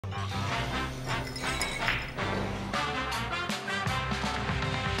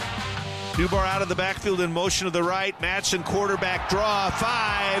Newbar out of the backfield in motion to the right. Madsen quarterback draw,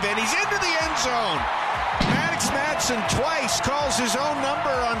 5, and he's into the end zone. Madsen twice calls his own number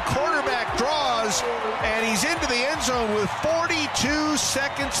on quarterback draws, and he's into the end zone with 42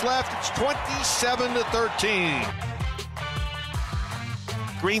 seconds left. It's 27-13.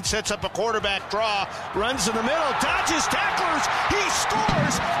 Green sets up a quarterback draw, runs in the middle, dodges tacklers, he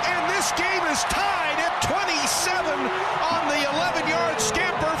scores, and this game is tied at 27 on the 11-yard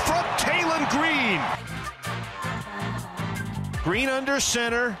scamper from Taylen Green. Green under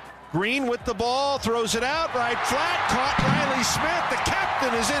center. Green with the ball, throws it out, right flat, caught Riley Smith. The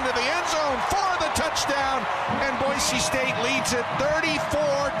captain is into the end zone for the touchdown, and Boise State leads it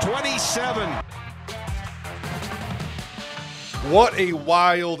 34-27. What a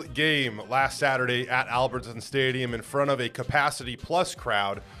wild game last Saturday at Albertson Stadium in front of a capacity-plus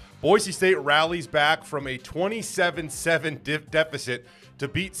crowd. Boise State rallies back from a 27-7 deficit to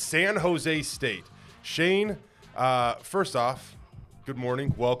beat San Jose State. Shane, first off, good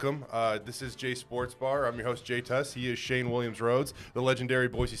morning. Welcome. This is Jay Sports Bar. I'm your host, Jay Tust. He is Shane Williams-Rhodes, the legendary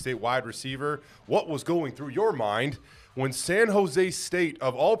Boise State wide receiver. What was going through your mind when San Jose State,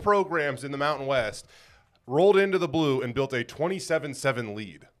 of all programs in the Mountain West, rolled into the blue and built a 27-7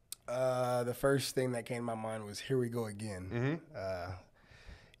 lead? The first thing that came to my mind was, here we go again. Mm-hmm.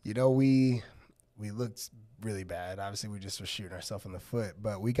 We looked really bad. Obviously, we just were shooting ourselves in the foot.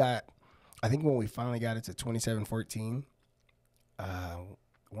 But we got, I think when we finally got it to 27-14, I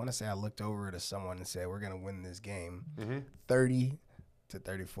want to say I looked over to someone and said, we're going to win this game 30-34.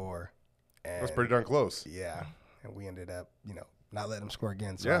 And That's pretty darn close. Yeah. And we ended up, not letting them score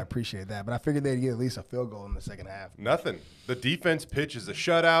again, so I appreciate that. But I figured they'd get at least a field goal in the second half. Nothing. The defense pitch is a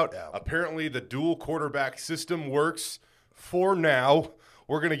shutout. Yeah. Apparently, the dual quarterback system works for now.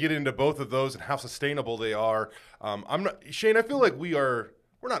 We're going to get into both of those and how sustainable they are. Shane, I feel like we don't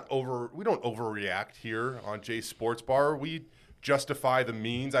overreact here on Jay's Sports Bar. We justify the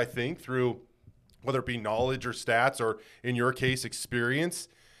means, I think, through whether it be knowledge or stats or, in your case, experience.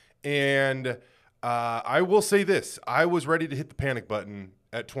 And I will say this. I was ready to hit the panic button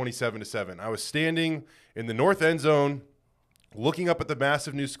at 27-7. I was standing in the north end zone looking up at the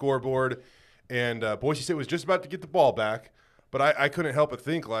massive new scoreboard, and Boise State was just about to get the ball back, but I couldn't help but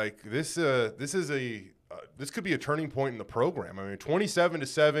think, like, this could be a turning point in the program. I mean,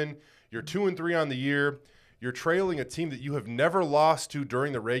 27-7, you're 2-3 on the year. You're trailing a team that you have never lost to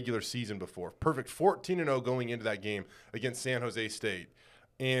during the regular season before. Perfect 14-0 going into that game against San Jose State.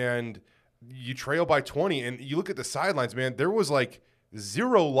 And you trail by 20, and you look at the sidelines, man, there was like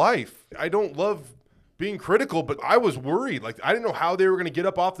zero life. I don't love being critical, but I was worried. Like, I didn't know how they were going to get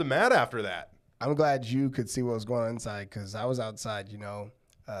up off the mat after that. I'm glad you could see what was going on inside, because I was outside,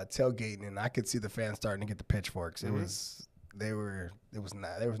 tailgating, and I could see the fans starting to get the pitchforks. It was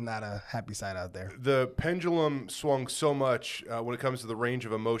not a happy sight out there. The pendulum swung so much when it comes to the range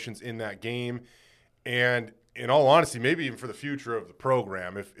of emotions in that game, and in all honesty, maybe even for the future of the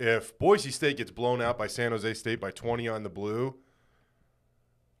program, if Boise State gets blown out by San Jose State by 20 on the blue,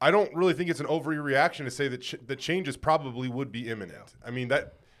 I don't really think it's an overreaction to say that the changes probably would be imminent. I mean,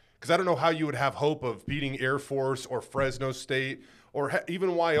 because I don't know how you would have hope of beating Air Force or Fresno State or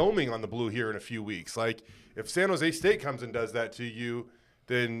even Wyoming on the blue here in a few weeks. Like, if San Jose State comes and does that to you,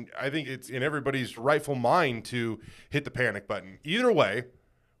 then I think it's in everybody's rightful mind to hit the panic button. Either way,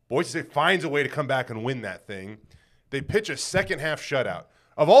 Boise State finds a way to come back and win that thing. They pitch a second-half shutout.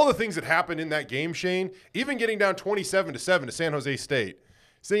 Of all the things that happened in that game, Shane, even getting down 27-7 to San Jose State,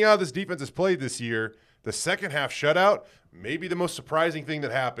 seeing how this defense has played this year, the second-half shutout may be the most surprising thing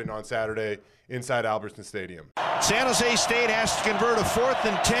that happened on Saturday inside Albertson Stadium. San Jose State has to convert a 4th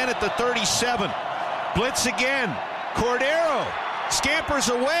and 10 at the 37. Blitz again. Cordero scampers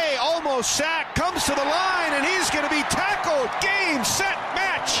away, almost sacked, comes to the line, and he's going to be tackled. Game, set,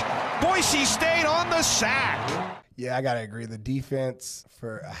 match. Boise State on the sack. Yeah, I got to agree. The defense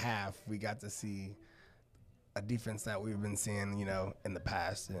for a half, we got to see a defense that we've been seeing, in the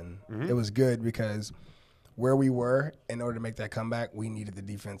past. And it was good because where we were, in order to make that comeback, we needed the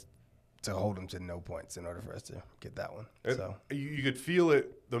defense to hold them to no points in order for us to get that one. So you could feel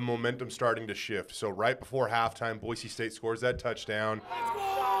it, the momentum starting to shift. So right before halftime, Boise State scores that touchdown.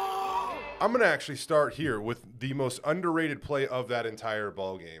 I'm going to actually start here with the most underrated play of that entire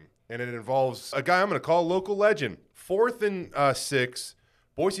ball game, and it involves a guy I'm going to call local legend. 4th and 6,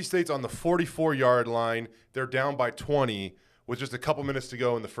 Boise State's on the 44-yard line. They're down by 20 with just a couple minutes to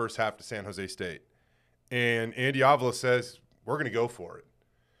go in the first half to San Jose State. And Andy Avalos says, we're going to go for it.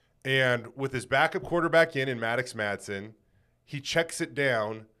 And with his backup quarterback in Maddox Madsen, he checks it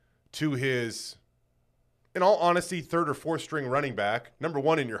down to his in all honesty, third or fourth string running back, number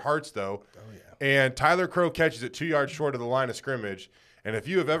one in your hearts, though. Oh, yeah. And Tyler Crow catches it 2 yards short of the line of scrimmage. And if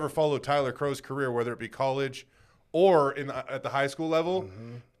you have ever followed Tyler Crow's career, whether it be college or at the high school level,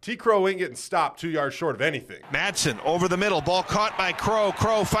 T. Crow ain't getting stopped 2 yards short of anything. Madsen over the middle. Ball caught by Crow.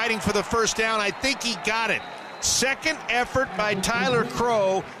 Crow fighting for the first down. I think he got it. Second effort by Tyler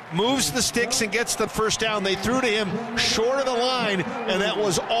Crow. Moves the sticks and gets the first down. They threw to him short of the line, and that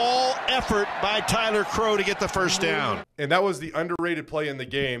was all effort by Tyler Crow to get the first down. And that was the underrated play in the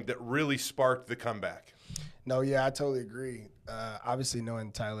game that really sparked the comeback. No, yeah, I totally agree. Obviously,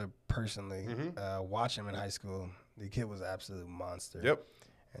 knowing Tyler personally, watching him in high school, the kid was an absolute monster. Yep.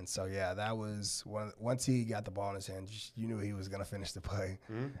 And so, yeah, that was once he got the ball in his hand, you knew he was going to finish the play.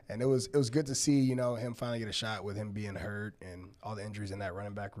 And it was good to see, him finally get a shot with him being hurt and all the injuries in that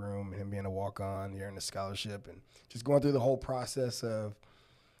running back room and him being a walk-on, earning a scholarship, and just going through the whole process of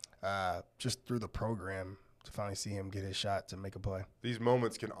just through the program to finally see him get his shot to make a play. These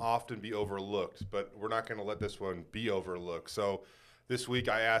moments can often be overlooked, but we're not going to let this one be overlooked. So this week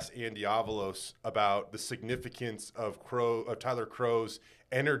I asked Andy Avalos about the significance of Tyler Crow's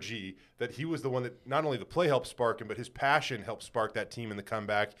energy, that he was the one that not only the play helped spark him, but his passion helped spark that team in the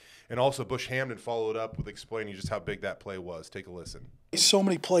comeback. And also Bush Hamdan followed up with explaining just how big that play was. Take a listen. So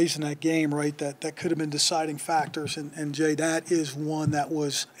many plays in that game, right, that could have been deciding factors. And Jay, that is one that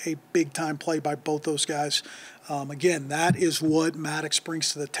was a big-time play by both those guys. Again, that is what Maddox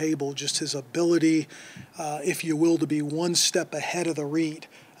brings to the table, just his ability, if you will, to be one step ahead of the read.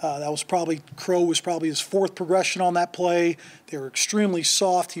 Crow was probably his fourth progression on that play. They were extremely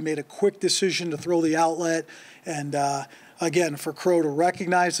soft. He made a quick decision to throw the outlet. And, again, for Crow to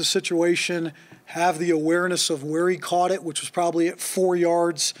recognize the situation, have the awareness of where he caught it, which was probably at 4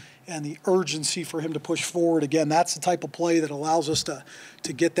 yards, and the urgency for him to push forward. Again, that's the type of play that allows us to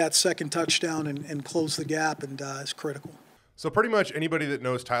get that second touchdown and close the gap, and is critical. So pretty much anybody that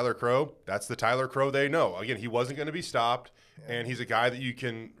knows Tyler Crow, that's the Tyler Crow they know. Again, he wasn't going to be stopped, and he's a guy that you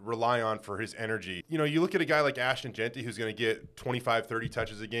can rely on for his energy. You look at a guy like Ashton Genty who's going to get 25, 30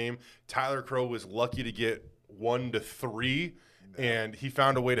 touches a game. Tyler Crow was lucky to get 1 to 3, and he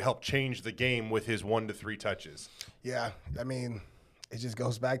found a way to help change the game with his 1 to 3 touches. Yeah, I mean, it just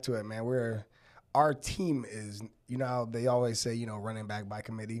goes back to it, man. Our team is, how they always say, running back by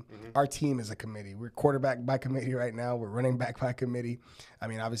committee. Our team is a committee. We're quarterback by committee right now. We're running back by committee. I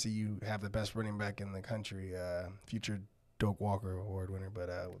mean, obviously you have the best running back in the country, future Doak Walker Award winner, but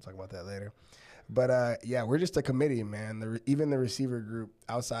we'll talk about that later. But, yeah, we're just a committee, man. Even the receiver group,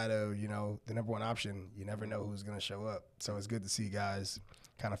 outside of, the number one option, you never know who's going to show up. So it's good to see guys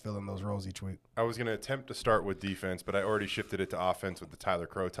kind of filling those roles each week. I was going to attempt to start with defense, but I already shifted it to offense with the Tyler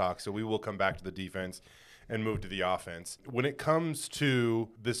Crow talk. So we will come back to the defense and move to the offense. When it comes to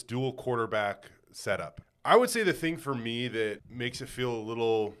this dual quarterback setup, I would say the thing for me that makes it feel a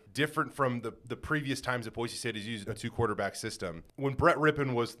little different from the previous times that Boise State has used a 2-quarterback system. When Brett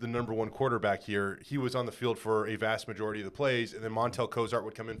Rippon was the number 1 quarterback here, he was on the field for a vast majority of the plays, and then Montel Cozart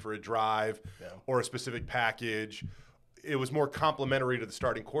would come in for a drive or a specific package. It was more complimentary to the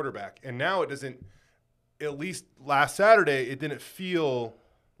starting quarterback. And now it doesn't, at least last Saturday, it didn't feel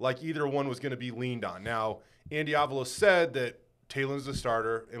like either one was going to be leaned on. Now, Andy Avalos said that Taylen's the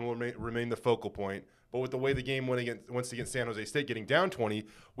starter and will remain the focal point. But with the way the game went against San Jose State, getting down 20,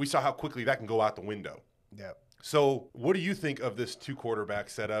 we saw how quickly that can go out the window. Yeah. So what do you think of this 2-quarterback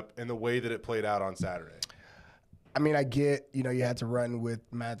setup and the way that it played out on Saturday? I mean, I get, you had to run with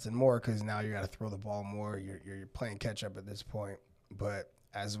Madsen more because now you got to throw the ball more. You're playing catch-up at this point. But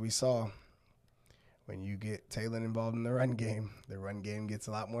as we saw, when you get Taylen involved in the run game gets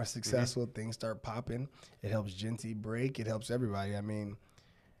a lot more successful. Things start popping. It helps Genty break. It helps everybody. I mean,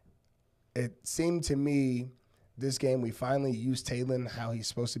 it seemed to me this game we finally used Taylen how he's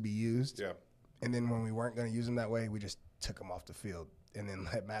supposed to be used. Yeah. And then when we weren't going to use him that way, we just took him off the field and then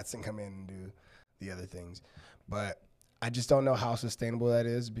let Madsen come in and do the other things. But I just don't know how sustainable that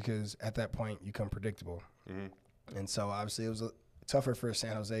is because at that point you become predictable. And so obviously it was tougher for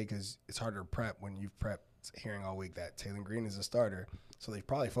San Jose because it's harder to prep when you've prepped hearing all week that Taylen Green is a starter. So they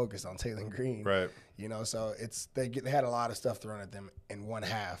probably focused on Taylen Green. Right. So they had a lot of stuff thrown at them in one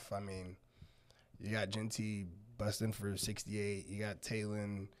half. I mean, you got Genty busting for 68. You got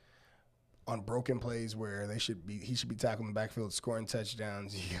Taylen on broken plays where he should be tackling the backfield, scoring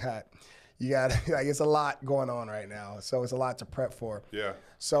touchdowns. You got like it's a lot going on right now. So it's a lot to prep for. Yeah.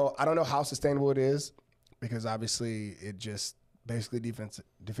 So I don't know how sustainable it is because obviously it just basically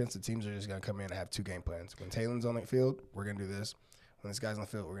defensive teams are just going to come in and have 2 game plans. When Taylen's on the field, we're going to do this. When this guy's on the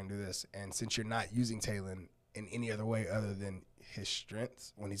field, we're going to do this. And since you're not using Taylen in any other way other than his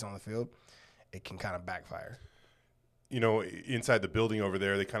strengths when he's on the field, it can kind of backfire. You know, inside the building over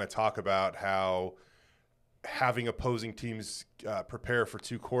there, they kind of talk about how having opposing teams prepare for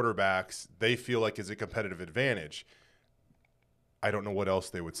two quarterbacks, they feel like is a competitive advantage. I don't know what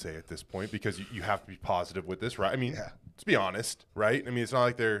else they would say at this point, because you have to be positive with this, right? I mean, let's be honest, right? I mean, it's not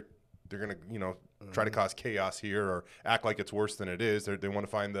like they're going to, you know, try to cause chaos here or act like it's worse than it is. They want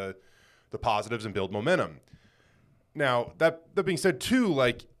to find the positives and build momentum. Now, that being said, too,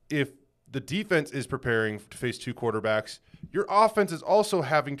 like, if the defense is preparing to face two quarterbacks, your offense is also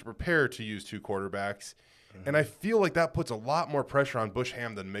having to prepare to use two quarterbacks. And I feel like that puts a lot more pressure on Bush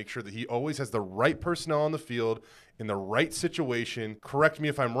Hamdan to make sure that he always has the right personnel on the field in the right situation. Correct me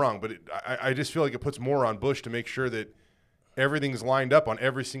if I'm wrong, but I just feel like it puts more on Bush to make sure that everything's lined up on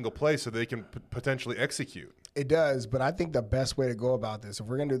every single play so they can potentially execute. It does, but I think the best way to go about this, if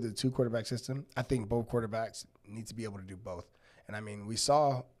we're going to do the two quarterback system, I think both quarterbacks need to be able to do both. And I mean, we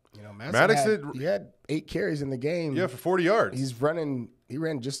saw, you know, Maddox had 8 carries in the game. Yeah, for 40 yards. He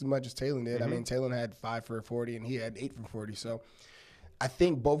ran just as much as Taylen did. I mean, Taylen had 5 for 40, and he had 8 for 40. So I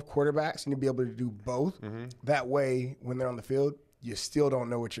think both quarterbacks need to be able to do both. That way, when they're on the field, you still don't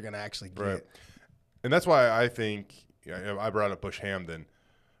know what you're going to actually get. Right. And that's why I think I brought up Bush Hamdan.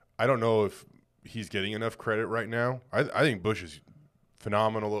 I don't know if he's getting enough credit right now. I think Bush is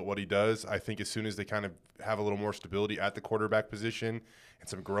phenomenal at what he does. I think as soon as they kind of have a little more stability at the quarterback position and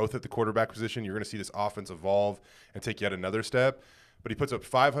some growth at the quarterback position, you're going to see this offense evolve and take yet another step. But he puts up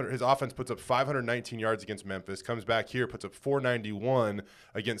 500. His offense puts up 519 yards against Memphis. Comes back here, puts up 491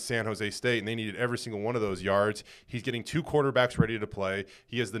 against San Jose State, and they needed every single one of those yards. He's getting 2 quarterbacks ready to play.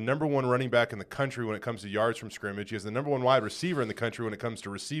 He has the #1 running back in the country when it comes to yards from scrimmage. He has the #1 wide receiver in the country when it comes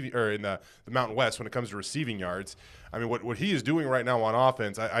to receiving, or in the Mountain West when it comes to receiving yards. I mean, what he is doing right now on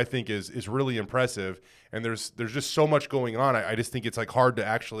offense, I think is really impressive. And there's just so much going on. I just think it's like hard to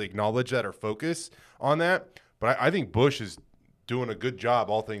actually acknowledge that or focus on that. But I think Bush is doing a good job,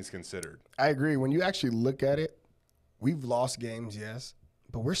 all things considered. I agree. When you actually look at it, we've lost games, yes,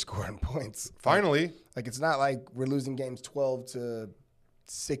 but we're scoring points. Finally. Like it's not like we're losing games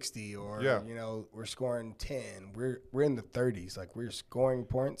 12-60 or, you know, we're scoring 10. We're in the 30s. Like we're scoring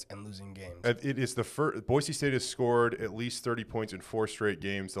points and losing games. It is the first. Boise State has scored at least 30 points in 4 straight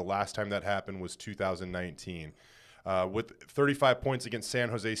games. The last time that happened was 2019. With 35 points against San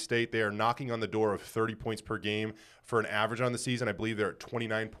Jose State, they are knocking on the door of 30 points per game for an average on the season. I believe they're at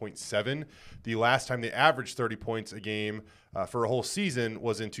 29.7. The last time they averaged 30 points a game for a whole season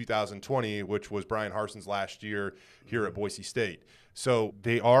was in 2020, which was Brian Harson's last year here at Boise State. So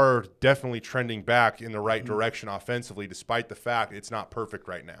they are definitely trending back in the right direction offensively, despite the fact it's not perfect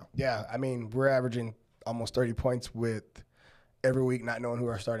right now. Yeah, I mean, we're averaging almost 30 points with every week not knowing who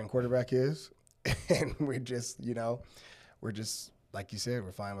our starting quarterback is. And we're just, you know, like you said,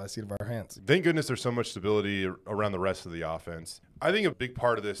 we're flying by the seat of our hands. Thank goodness there's so much stability around the rest of the offense. I think a big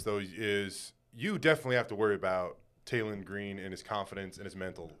part of this, though, is you definitely have to worry about Taylen Green and his confidence and his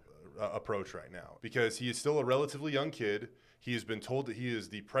mental approach right now, because he is still a relatively young kid. He has been told that he is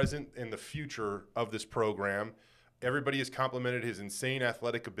the present and the future of this program. Everybody has complimented his insane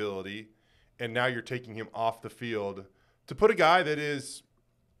athletic ability, and now you're taking him off the field to put a guy that is –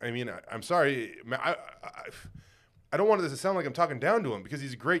 I mean, I'm sorry. I don't want this to sound like I'm talking down to him, because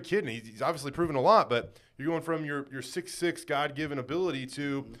he's a great kid and he's obviously proven a lot. But you're going from your 6'6" God-given ability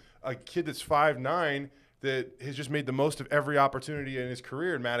to a kid that's 5'9" that has just made the most of every opportunity in his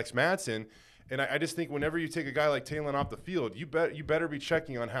career in Maddox Madsen. And I just think whenever you take a guy like Taylen off the field, you better be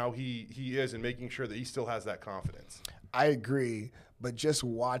checking on how he is and making sure that he still has that confidence. I agree, but just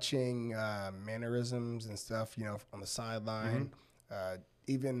watching mannerisms and stuff, you know, on the sideline.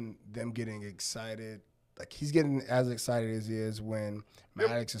 Even them getting excited, like he's getting as excited as he is when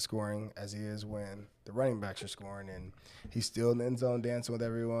Maddox is scoring, as he is when the running backs are scoring, and he's still in the end zone dancing with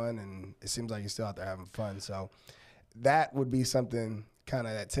everyone, and it seems like he's still out there having fun. So that would be something kind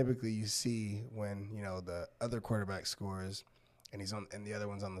of that typically you see when, you know, the other quarterback scores and he's on, and the other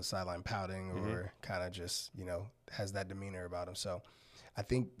one's on the sideline pouting or kind of just, you know, has that demeanor about him. So I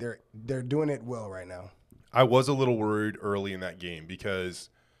think they're doing it well right now. I was a little worried early in that game because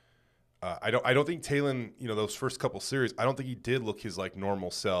I don't think Taylen, you know, those first couple series, I don't think he did look his like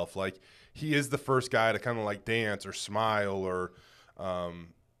normal self. Like he is the first guy to kind of like dance or smile or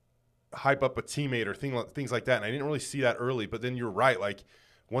hype up a teammate or things like that. And I didn't really see that early. But then you're right. Like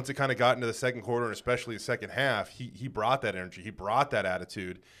once it kind of got into the second quarter and especially the second half, he brought that energy. He brought that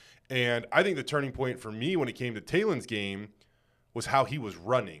attitude. And I think the turning point for me when it came to Taylen's game was how he was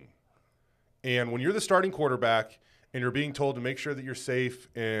running. And when you're the starting quarterback and you're being told to make sure that you're safe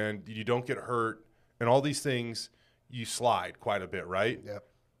and you don't get hurt and all these things, you slide quite a bit, right? Yep.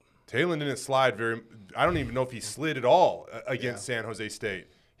 Taylen didn't slide very – I don't even know if he slid at all against San Jose State.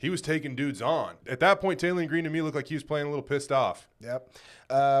 He was taking dudes on. At that point, Taylen Green to me looked like he was playing a little pissed off. Yep.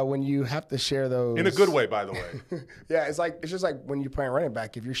 When you have to share those – in a good way, by the way. Yeah, it's just like when you're playing running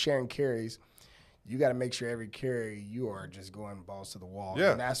back. If you're sharing carries, you got to make sure every carry you are just going balls to the wall.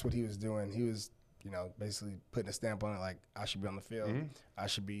 Yeah. And that's what he was doing. He was, basically putting a stamp on it like I should be on the field. Mm-hmm. I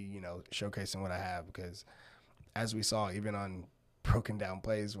should be, showcasing what I have because as we saw, even on broken down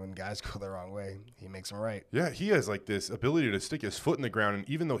plays when guys go the wrong way, he makes them right. Yeah, he has like this ability to stick his foot in the ground, and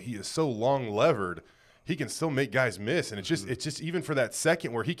even though he is so long levered, he can still make guys miss. And it's just even for that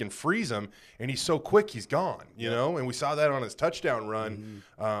second where he can freeze them, and he's so quick, he's gone. You know, and we saw that on his touchdown run,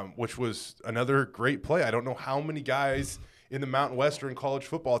 which was another great play. I don't know how many guys in the Mountain Western college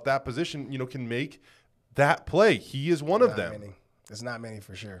football at that position, can make that play. He is one of them. Many. There's not many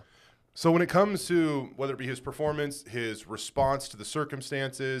for sure. So when it comes to whether it be his performance, his response to the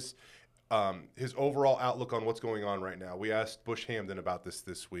circumstances, his overall outlook on what's going on right now, we asked Bush Hamdan about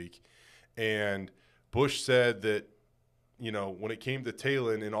this week, and Bush said that, when it came to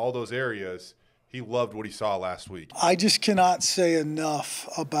Taylen in all those areas, he loved what he saw last week. I just cannot say enough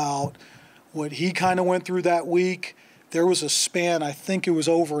about what he kind of went through that week. There was a span, I think it was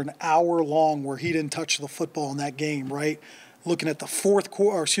over an hour long, where he didn't touch the football in that game, right? Looking at the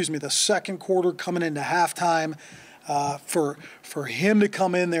the second quarter coming into halftime, for him to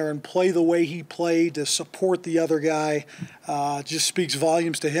come in there and play the way he played to support the other guy just speaks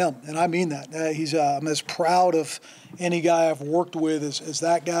volumes to him. And I mean that. I'm as proud of any guy I've worked with as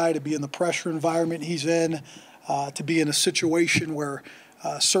that guy, to be in the pressure environment he's in, to be in a situation where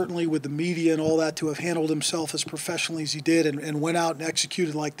certainly with the media and all that, to have handled himself as professionally as he did and went out and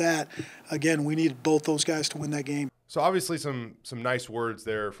executed like that. Again, we needed both those guys to win that game. So obviously some nice words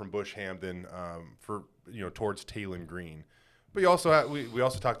there from Bush Hamdan for towards Taylen Green, but we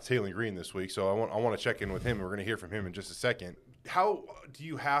also talked to Taylen Green this week, so I want to check in with him. We're going to hear from him in just a second. How do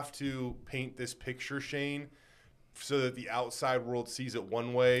you have to paint this picture, Shane, so that the outside world sees it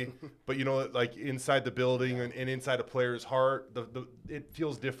one way, but like inside the building and inside a player's heart, it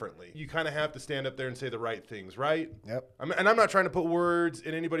feels differently. You kind of have to stand up there and say the right things, right? Yep. And I'm not trying to put words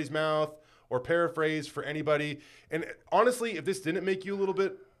in anybody's mouth or paraphrase for anybody. And honestly, if this didn't make you a little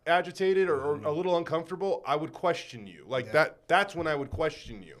bit agitated or a little uncomfortable, I would question you. That's when I would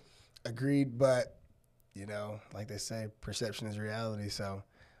question you. Agreed, but, like they say, perception is reality, so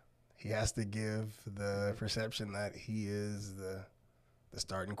he has to give the perception that he is the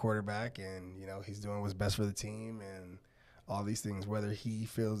starting quarterback and, he's doing what's best for the team and all these things. Whether he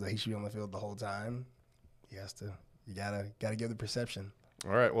feels that he should be on the field the whole time, you gotta give the perception.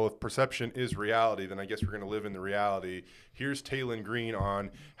 All right, well, if perception is reality, then I guess we're going to live in the reality. Here's Taylen Green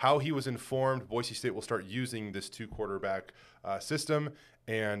on how he was informed Boise State will start using this two-quarterback system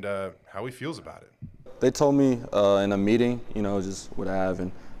and how he feels about it. They told me in a meeting, just what I have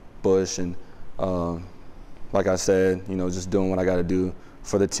and Bush and, like I said, just doing what I got to do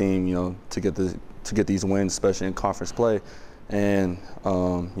for the team, to get these wins, especially in conference play. And,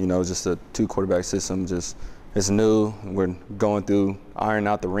 just a two-quarterback system it's new. We're going through, ironing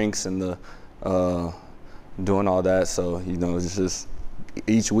out the rinks and doing all that. So, it's just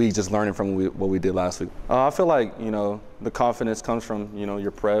each week just learning from what we did last week. I feel like, the confidence comes from,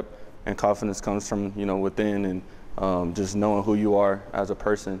 your prep, and confidence comes from, within and just knowing who you are as a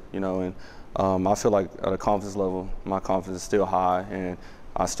person, and I feel like at a confidence level, my confidence is still high, and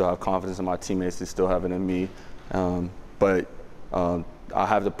I still have confidence in my teammates. They still have it in me. But I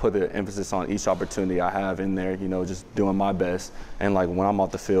have to put the emphasis on each opportunity I have in there, just doing my best. And like when I'm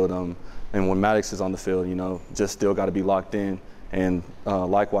off the field, and when Maddox is on the field, just still got to be locked in. And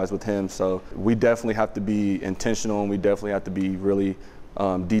likewise with him. So we definitely have to be intentional, and we definitely have to be really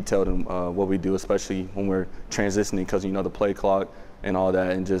detailed in what we do, especially when we're transitioning, because the play clock and all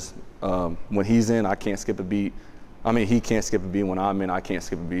that. And just when he's in, I can't skip a beat. He can't skip a beat. When I'm in, I can't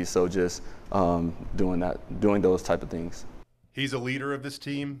skip a beat. So just doing those type of things. He's a leader of this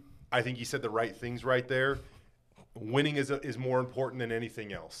team. I think he said the right things right there. Winning is more important than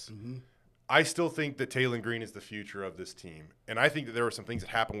anything else. Mm-hmm. I still think that Taylen Green is the future of this team. And I think that there were some things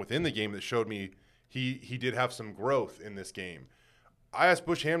that happened within the game that showed me he did have some growth in this game. I asked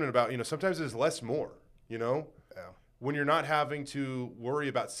Bush Hamdan about, sometimes there's less more, Yeah. When you're not having to worry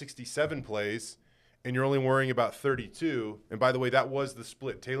about 67 plays and you're only worrying about 32. And by the way, that was the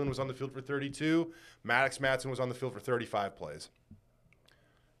split. Taylen was on the field for 32. Maddox Madsen was on the field for 35 plays.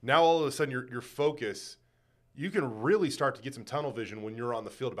 Now all of a sudden your focus, you can really start to get some tunnel vision when you're on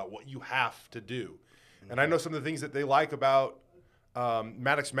the field about what you have to do. Mm-hmm. And I know some of the things that they like about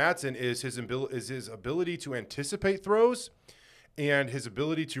Maddox Madsen is his ability to anticipate throws and his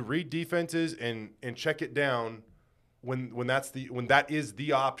ability to read defenses and check it down when that is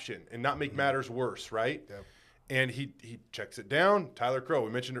the option and not make matters worse, right? Yep. And he checks it down. Tyler Crow,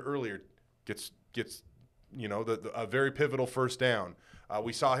 we mentioned it earlier, gets a very pivotal first down.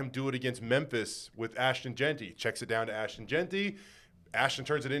 We saw him do it against Memphis with Ashton Genty. Checks it down to Ashton Genty. Ashton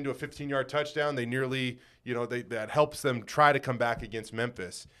turns it into a 15-yard touchdown. They nearly, that helps them try to come back against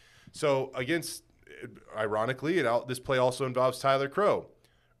Memphis. So ironically, this play also involves Tyler Crow.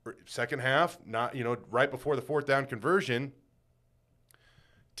 Second half, right before the fourth down conversion,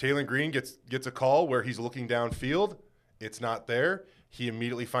 Taylen Green gets a call where he's looking downfield. It's not there. He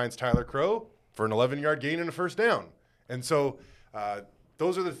immediately finds Tyler Crow for an 11-yard gain and a first down. And so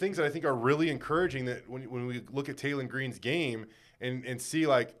those are the things that I think are really encouraging, that when we look at Taylen Green's game and see,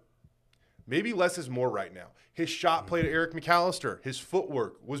 like, maybe less is more right now. His shot play to Eric McAllister, his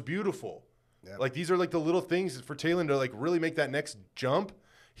footwork was beautiful. Yep. Like, these are like the little things for Taylen to like really make that next jump.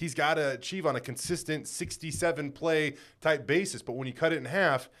 He's got to achieve on a consistent 67 play type basis. But when you cut it in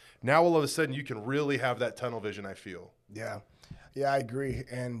half, now all of a sudden you can really have that tunnel vision, I feel. Yeah, I agree.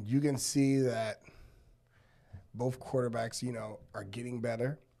 And you can see that both quarterbacks, are getting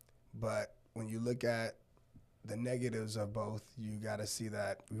better. But when you look at the negatives of both, you got to see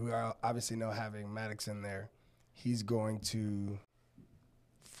that we obviously know having Maddox in there, he's going to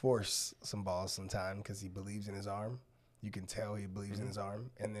force some balls sometime because he believes in his arm. You can tell he believes in his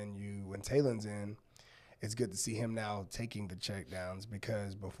arm. And then when Taylen's in, it's good to see him now taking the check downs,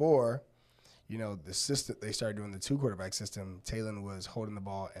 because before, the system, they started doing the 2-quarterback system. Taylen was holding the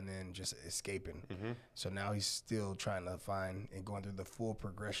ball and then just escaping. Mm-hmm. So now he's still trying to find and going through the full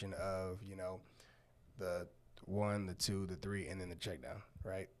progression of, the 1, the 2, the 3, and then the check down,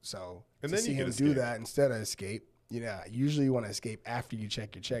 right? So and to then see him do that instead of escape, usually you want to escape after you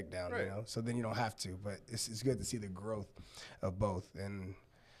check your check down, right. So then you don't have to. But it's good to see the growth of both. And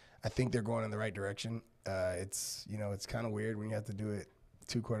I think they're going in the right direction. It's kind of weird when you have to do it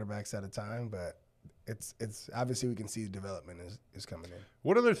 2 quarterbacks at a time, but it's obviously we can see the development is coming in.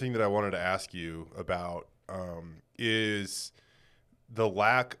 One other thing that I wanted to ask you about is the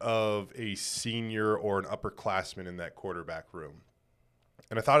lack of a senior or an upperclassman in that quarterback room.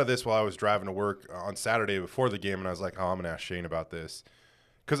 And I thought of this while I was driving to work on Saturday before the game, and I was like, I'm going to ask Shane about this.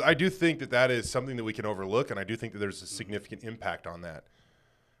 Because I do think that is something that we can overlook, and I do think that there's a significant impact on that.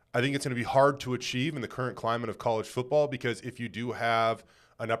 I think it's going to be hard to achieve in the current climate of college football, because if you do have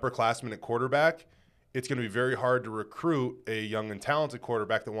an upperclassman at quarterback, it's going to be very hard to recruit a young and talented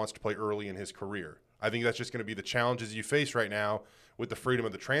quarterback that wants to play early in his career. I think that's just going to be the challenges you face right now with the freedom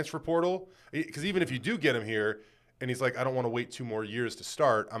of the transfer portal. Because even if you do get him here, and he's like, I don't want to wait 2 more years to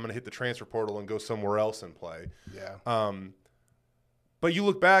start, I'm going to hit the transfer portal and go somewhere else and play. Yeah. But you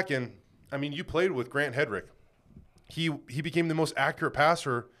look back, and, you played with Grant Hedrick. He became the most accurate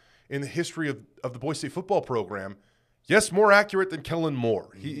passer in the history of the Boise State football program. Yes, more accurate than Kellen Moore.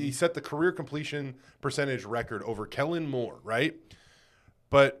 Mm-hmm. He set the career completion percentage record over Kellen Moore, right?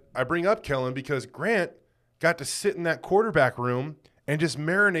 But I bring up Kellen because Grant got to sit in that quarterback room and just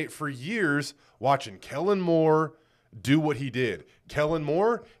marinate for years watching Kellen Moore do what he did. Kellen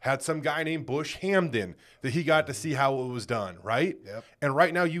Moore had some guy named Bush Hamdan that he got to see how it was done, right? Yep. And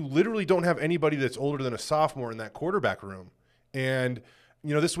right now you literally don't have anybody that's older than a sophomore in that quarterback room. And,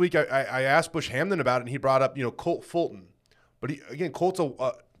 this week I asked Bush Hamdan about it, and he brought up, Colt Fulton. But Colt's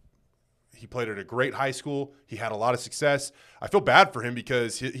he played at a great high school. He had a lot of success. I feel bad for him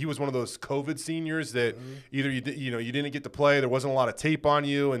because he was one of those COVID seniors that either you didn't get to play, there wasn't a lot of tape on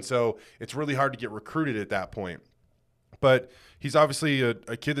you, and so it's really hard to get recruited at that point. But he's obviously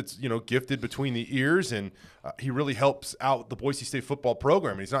a kid that's, gifted between the ears, and he really helps out the Boise State football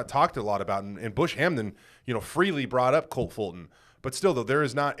program. And he's not talked a lot about, and Bush Hamdan, freely brought up Colt Fulton. But still, though, there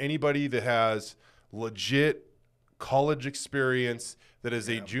is not anybody that has legit college experience that is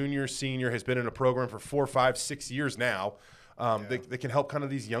a junior, senior, has been in a program for 4, 5, 6 years now that can help kind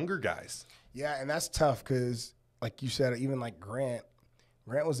of these younger guys. Yeah, and that's tough because, like you said, even like Grant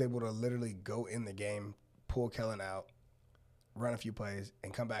was able to literally go in the game, pull Kellen out, run a few plays,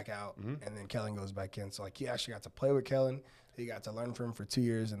 and come back out, and then Kellen goes back in. So, like, he actually got to play with Kellen. He got to learn from him for 2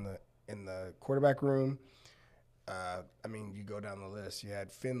 years in the quarterback room. You go down the list. You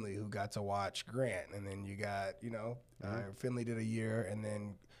had Finley, who got to watch Grant, and then you got, Finley did a year, and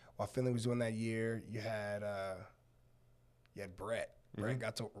then while Finley was doing that year, you had Brett. Brett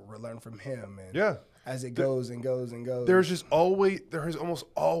got to learn from him, and as it goes and goes and goes, there has almost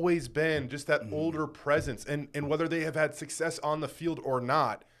always been just that older presence, and whether they have had success on the field or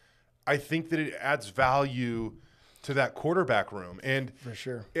not, I think that it adds value to that quarterback room. And For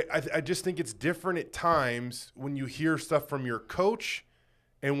sure. I just think it's different at times when you hear stuff from your coach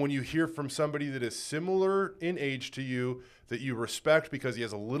and when you hear from somebody that is similar in age to you that you respect because he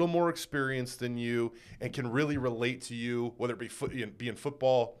has a little more experience than you and can really relate to you, whether it be in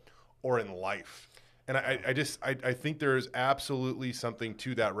football or in life. And I think there is absolutely something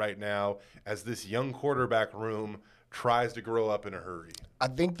to that right now as this young quarterback room tries to grow up in a hurry. I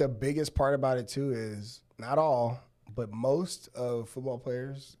think the biggest part about it too is not all, but most of football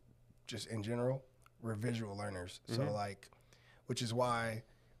players, just in general, we're visual learners. So which is why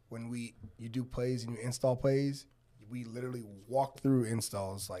when you do plays and you install plays, we literally walk through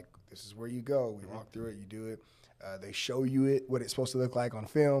installs. Like, this is where you go. We walk through it. You do it. They show you what it's supposed to look like on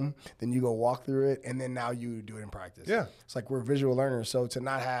film. Then you go walk through it, and then now you do it in practice. Yeah, it's like we're visual learners. So to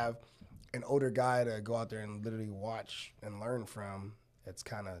not have an older guy to go out there and literally watch and learn from, it's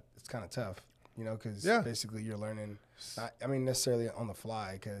kind of tough, because basically you're learning. Not necessarily on the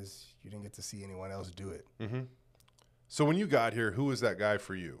fly because you didn't get to see anyone else do it. Mm-hmm. So when you got here, who was that guy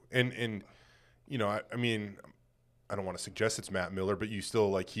for you? And I don't want to suggest it's Matt Miller, but you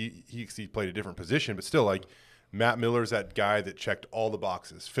still he played a different position, but still Matt Miller's that guy that checked all the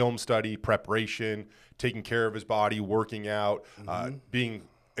boxes: film study, preparation, taking care of his body, working out, being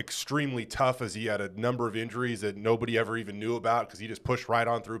extremely tough as he had a number of injuries that nobody ever even knew about because he just pushed right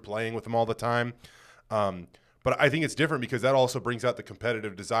on through playing with them all the time. But I think it's different because that also brings out the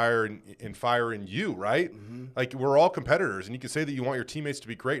competitive desire and fire in you, right? Mm-hmm. Like, we're all competitors, and you can say that you want your teammates to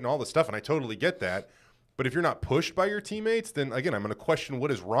be great and all this stuff, and I totally get that. But if you're not pushed by your teammates, then, again, I'm going to question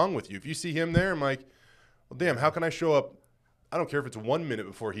what is wrong with you. If you see him there, I'm like, well, damn, how can I show up? I don't care if it's 1 minute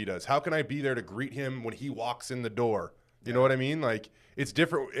before he does. How can I be there to greet him when he walks in the door? You know what I mean? Like, it's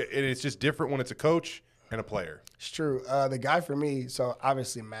different. It's just different when it's a coach and a player. It's true. The guy for me, so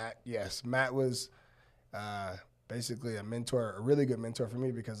obviously Matt, yes. Matt was basically a mentor, a really good mentor for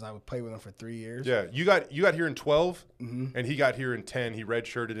me because I would play with him for 3 years. Yeah, you got here in 12, and he got here in 10. He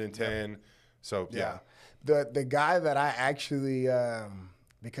redshirted in 10. So, yeah. The guy that I actually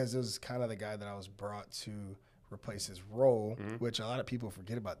because it was kind of the guy that I was brought to replace his role, which a lot of people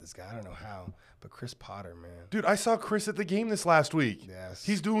forget about this guy. I don't know how, but Chris Potter, man. Dude, I saw Chris at the game this last week. Yes.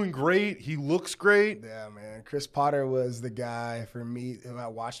 He's doing great. He looks great. Yeah, man. Chris Potter was the guy for me who I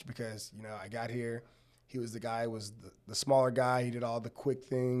watched because, I got here. He was the guy, was the smaller guy. He did all the quick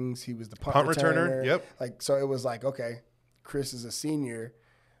things. He was the punt returner. Yep. So it was like, okay, Chris is a senior.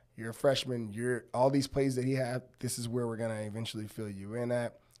 You're a freshman. All these plays that he had, this is where we're going to eventually fill you in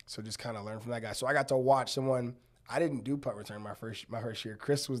at. So just kind of learn from that guy. So I got to watch someone. I didn't do punt return my first year.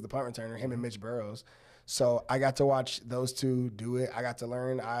 Chris was the punt returner, him and Mitch Burrows. So I got to watch those two do it. I got to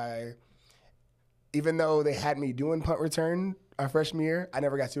learn. Even though they had me doing punt return our freshman year, I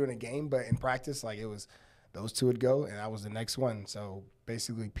never got to do it in a game. But in practice, it was those two would go, and I was the next one. So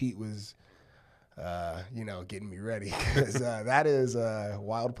basically Pete was getting me ready because that is a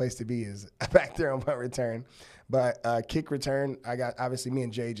wild place to be, is back there on punt return. But kick return, obviously me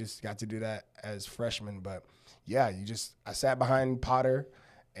and Jay just got to do that as freshmen. But yeah, I sat behind Potter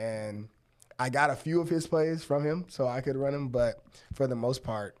and I got a few of his plays from him so I could run them. But for the most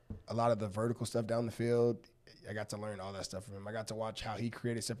part, a lot of the vertical stuff down the field, I got to learn all that stuff from him. I got to watch how he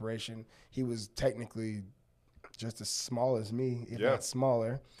created separation. He was technically just as small as me, if not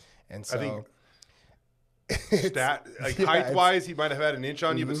smaller. And so I think height-wise, he might have had an inch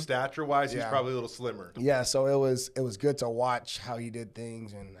on you, but stature-wise, he's probably a little slimmer. Yeah, so it was good to watch how he did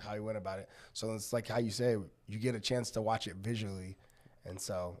things and how he went about it. So it's like how you say, you get a chance to watch it visually. And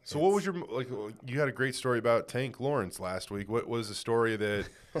so what was you had a great story about Tank Lawrence last week. What was the story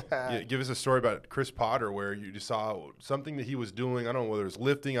that, give us a story about Chris Potter where you just saw something that he was doing. I don't know whether it was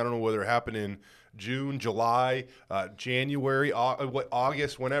lifting. I don't know whether it happened in June, July, January,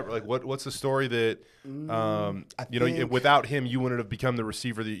 August, whenever. What's the story that, without him, you wouldn't have become the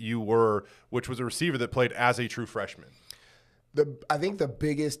receiver that you were, which was a receiver that played as a true freshman? I think the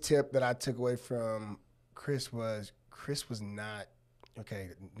biggest tip that I took away from Chris was not, okay,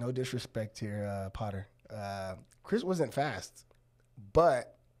 no disrespect here, Potter. Chris wasn't fast,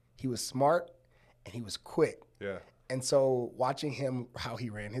 but he was smart and he was quick. Yeah. And so watching him, how he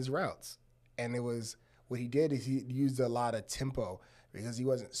ran his routes, and it was what he did is he used a lot of tempo because he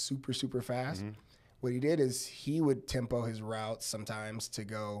wasn't super, super fast. Mm-hmm. What he did is he would tempo his routes sometimes to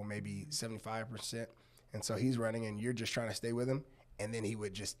go maybe 75%. And so he's running and you're just trying to stay with him. And then he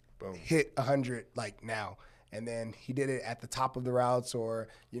would just hit 100 now. And then he did it at the top of the routes or,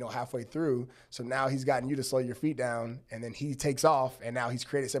 halfway through. So now he's gotten you to slow your feet down, and then he takes off, and now he's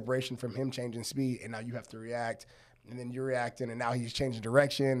created separation from him changing speed, and now you have to react, and then you're reacting, and now he's changing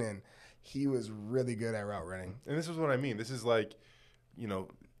direction. And he was really good at route running. And this is what I mean. This is like,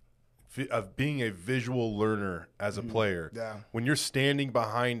 of being a visual learner as a player. Yeah. When you're standing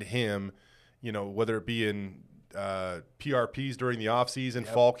behind him, whether it be in PRPs during the offseason,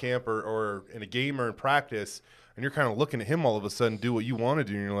 fall camp, or in a game or in practice, and you're kind of looking at him all of a sudden do what you want to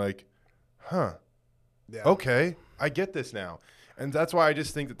do, and you're like, okay, I get this now. And that's why I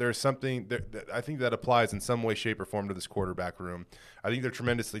just think that there's something that I think that applies in some way, shape, or form to this quarterback room. I think they're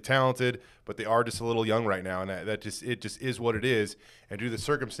tremendously talented, but they are just a little young right now, and it just is what it is. And due to the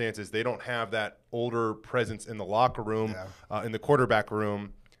circumstances, they don't have that older presence in the locker room, in the quarterback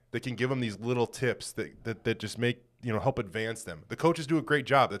room, that can give them these little tips that just make help advance them. The coaches do a great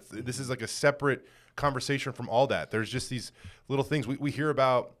job. This is like a separate conversation from all that. There's just these little things we hear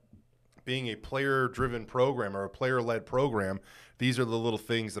about. Being a player-driven program or a player-led program, these are the little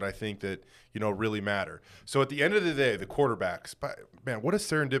things that I think that really matter. So at the end of the day, the quarterbacks, man, what a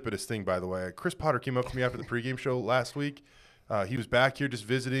serendipitous thing, by the way. Chris Potter came up to me after the pregame show last week. He was back here just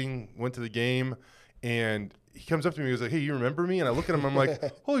visiting, went to the game, and he comes up to me. He was like, "Hey, you remember me?" And I look at him. I'm like,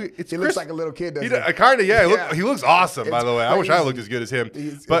 "Holy, it's He Chris." looks like a little kid, doesn't he? Kind of, yeah. He looks awesome, by the way. I wish I crazy. looked as good as him.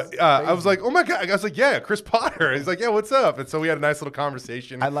 It's I was like, "Oh my god!" I was like, "Yeah, Chris Potter." He's like, "Yeah, what's up?" And so we had a nice little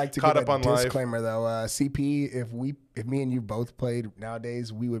conversation. I'd like to caught give up a on live. disclaimer though. CP, if me and you both played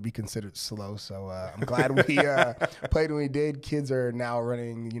nowadays, we would be considered slow. So I'm glad we played when we did. Kids are now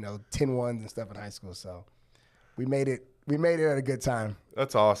running 10-1s and stuff in high school. So we made it. We made it at a good time.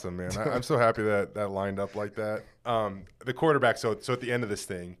 That's awesome, man. I'm so happy that lined up like that. The quarterback, so at the end of this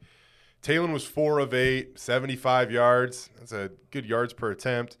thing, Taylen was 4 of 8, 75 yards. That's a good yards per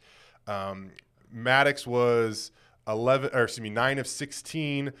attempt. Maddox was 9 of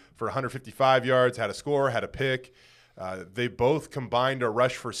 16 for 155 yards, had a score, had a pick. They both combined a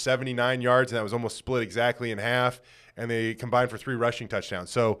rush for 79 yards, and that was almost split exactly in half, and they combined for 3 rushing touchdowns.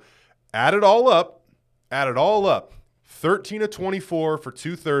 So add it all up, 13 of 24 for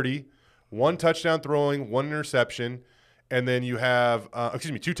 230, 1 touchdown throwing, 1 interception, and then you have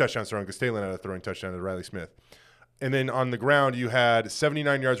 2 touchdowns throwing because Taylen had a throwing touchdown to Riley Smith. And then on the ground, you had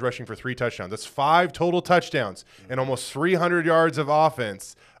 79 yards rushing for 3 touchdowns. That's 5 total touchdowns and almost 300 yards of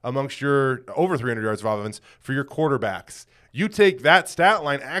offense amongst over 300 yards of offense for your quarterbacks. You take that stat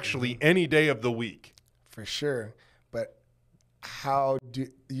line actually any day of the week. For sure. But how do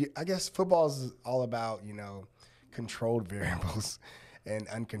you, I guess football is all about, controlled variables and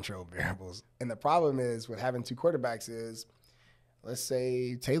uncontrolled variables. And the problem is with having 2 quarterbacks is, let's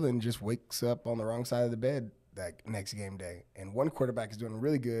say Taylen just wakes up on the wrong side of the bed that next game day, and one quarterback is doing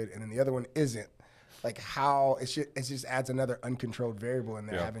really good and then the other one isn't. Like how it just adds another uncontrolled variable in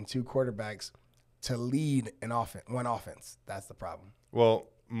there, having 2 quarterbacks to lead one offense. That's the problem. Well,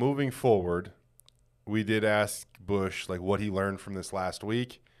 moving forward, we did ask Bush what he learned from this last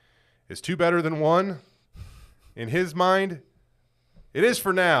week. Is 2 better than 1? In his mind, it is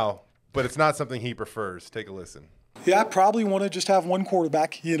for now, but it's not something he prefers. Take a listen. Yeah, I probably want to just have one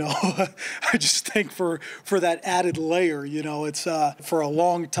quarterback, I just think for that added layer, it's for a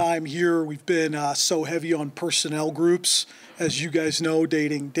long time here we've been so heavy on personnel groups, as you guys know,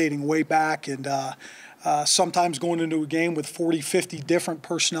 dating way back, and sometimes going into a game with 40, 50 different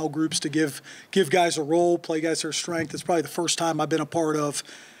personnel groups to give guys a role, play guys their strength. It's probably the first time I've been a part of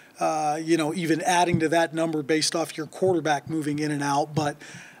even adding to that number based off your quarterback moving in and out. But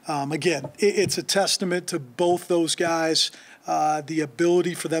again, it's a testament to both those guys, the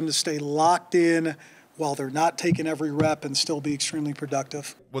ability for them to stay locked in while they're not taking every rep and still be extremely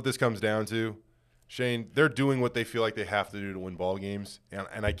productive. What this comes down to, Shane, they're doing what they feel like they have to do to win ball games,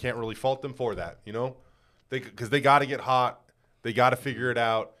 and I can't really fault them for that, because they got to get hot, they got to figure it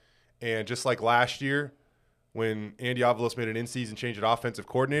out, and just like last year, when Andy Avalos made an in-season change at offensive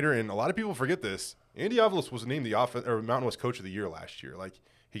coordinator, and a lot of people forget this, Andy Avalos was named the Mountain West Coach of the Year last year.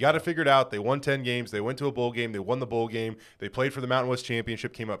 He got it figured out. They won 10 games. They went to a bowl game. They won the bowl game. They played for the Mountain West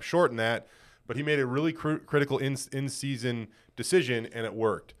Championship, came up short in that, but he made a really critical in-season decision, and it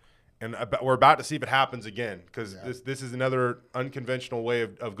worked. And we're about to see if it happens again, because this is another unconventional way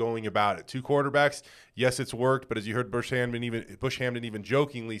of going about it. 2 quarterbacks, yes, it's worked, but as you heard Bush Hamdan even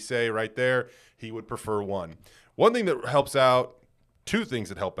jokingly say right there, he would prefer 1. One thing that helps out, 2 things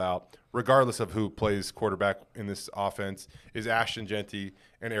that help out, regardless of who plays quarterback in this offense, is Ashton Jeanty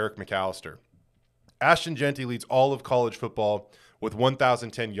and Eric McAllister. Ashton Jeanty leads all of college football with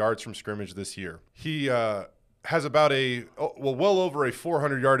 1,010 yards from scrimmage this year. He has about well over a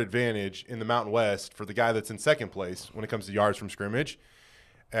 400-yard advantage in the Mountain West for the guy that's in second place when it comes to yards from scrimmage.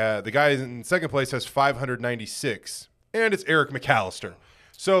 The guy in second place has 596, and it's Eric McAllister.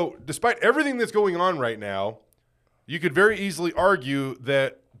 So despite everything that's going on right now, you could very easily argue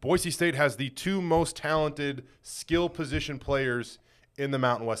that Boise State has the 2 most talented skill position players in the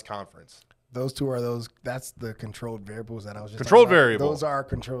Mountain West Conference. Those two are those. That's the controlled variables that I was just Controlled talking about. variable. Those are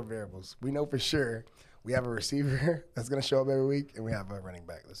controlled variables. We know for sure we have a receiver that's going to show up every week, and we have a running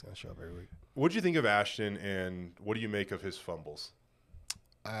back that's going to show up every week. What do you think of Ashton, and what do you make of his fumbles?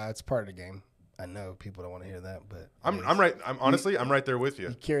 It's part of the game. I know people don't want to hear that, but I'm right. I'm right there with you.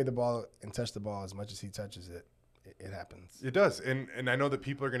 He carry the ball and touch the ball as much as he touches it. It happens. It does, and I know that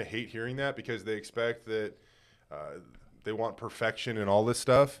people are going to hate hearing that because they expect that they want perfection and all this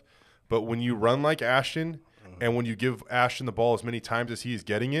stuff. But when you run like Ashton, and when you give Ashton the ball as many times as he is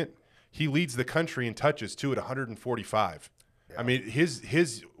getting it, he leads the country in touches too at 145. Yeah. I mean,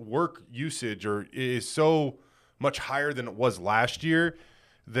 his work usage is so much higher than it was last year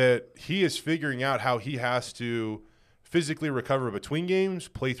that he is figuring out how he has to physically recover between games,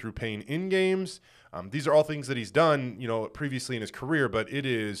 play through pain in games. These are all things that he's done, previously in his career, but it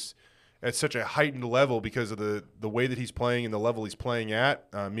is at such a heightened level because of the way that he's playing and the level he's playing at,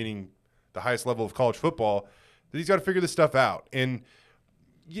 meaning the highest level of college football, that he's got to figure this stuff out. And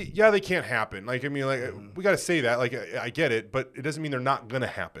yeah, they can't happen. We got to say that. I get it, but it doesn't mean they're not going to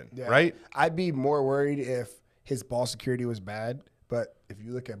happen, right? I'd be more worried if his ball security was bad, but if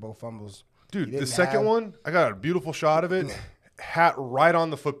you look at both fumbles, dude, the second one, I got a beautiful shot of it, hat right on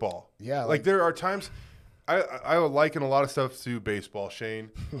the football. Yeah, there are times. I liken a lot of stuff to baseball,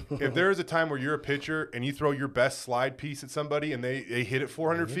 Shane. If there is a time where you're a pitcher and you throw your best slide piece at somebody and they hit it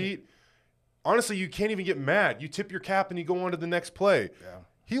 400 feet, honestly, you can't even get mad. You tip your cap and you go on to the next play. Yeah.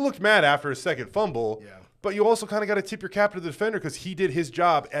 He looked mad after his second fumble, but you also kind of got to tip your cap to the defender because he did his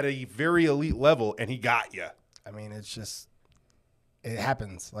job at a very elite level and he got you. I mean, it's just it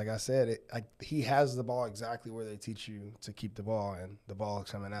happens. Like I said, he has the ball exactly where they teach you to keep the ball, and the ball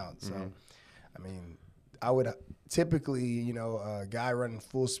is coming out. So, I mean, I would typically, a guy running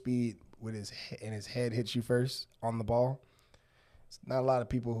full speed with his head hits you first on the ball. It's not a lot of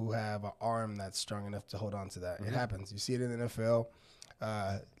people who have an arm that's strong enough to hold on to that. It happens. You see it in the NFL.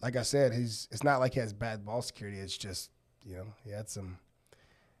 Like I said, it's not like he has bad ball security. It's just, he had some.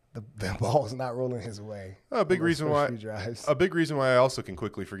 The ball is not rolling his way. A big reason why I also can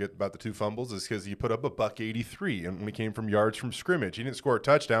quickly forget about the 2 fumbles is because he put up a $183, and when he came from yards from scrimmage, he didn't score a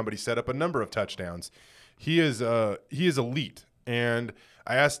touchdown, but he set up a number of touchdowns. He is elite, and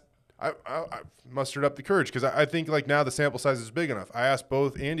I mustered up the courage because I think now the sample size is big enough. I asked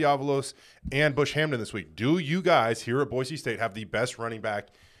both Andy Avalos and Bush Hamdan this week, do you guys here at Boise State have the best running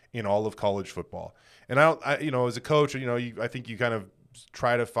back in all of college football? And as a coach, I think you kind of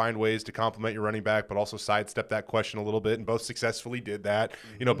try to find ways to compliment your running back, but also sidestep that question a little bit, and both successfully did that.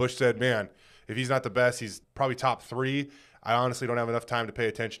 Bush said, man, if he's not the best, he's probably top 3. I honestly don't have enough time to pay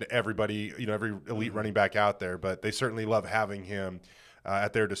attention to everybody, every elite running back out there, but they certainly love having him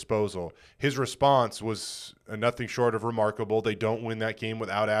at their disposal. His response was nothing short of remarkable. They don't win that game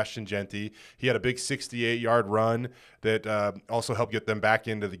without Ashton Jeanty. He had a big 68-yard run that also helped get them back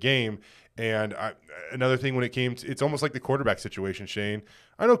into the game. And another thing when it came to, it's almost like the quarterback situation, Shane.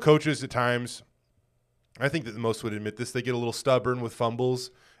 I know coaches at times, I think that most would admit this, they get a little stubborn with fumbles,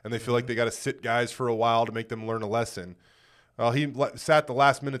 and they feel like they got to sit guys for a while to make them learn a lesson. Well, he sat the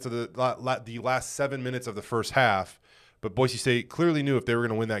last 7 minutes of the first half, but Boise State clearly knew if they were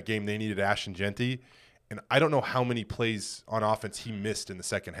going to win that game, they needed Ashton Jeanty. And I don't know how many plays on offense he missed in the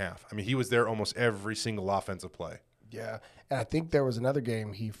second half. I mean, he was there almost every single offensive play. Yeah, and I think there was another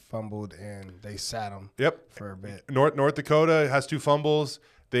game he fumbled and they sat him for a bit. North Dakota has 2 fumbles.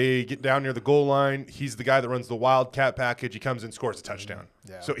 They get down near the goal line. He's the guy that runs the Wildcat package. He comes in, scores a touchdown.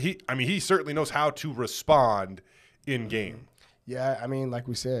 Yeah. So he certainly knows how to respond in game. Yeah, I mean, like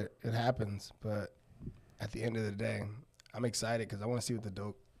we said, it happens. But at the end of the day, I'm excited because I want to see what the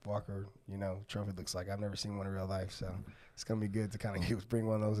Doak Walker, trophy looks like. I've never seen one in real life, so it's going to be good to kind of bring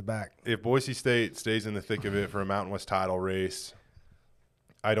one of those back. If Boise State stays in the thick of it for a Mountain West title race,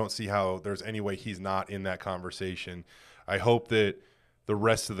 I don't see how there's any way he's not in that conversation. I hope that the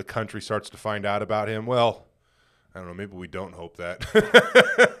rest of the country starts to find out about him. Well, I don't know, maybe we don't hope that.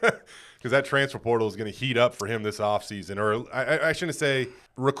 Because that transfer portal is going to heat up for him this offseason. Or I shouldn't say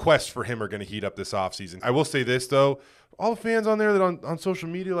requests for him are going to heat up this offseason. I will say this, though. All the fans on there that on social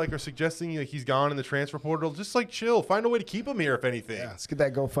media are suggesting he's gone in the transfer portal, just chill. Find a way to keep him here, if anything. Yeah, let's get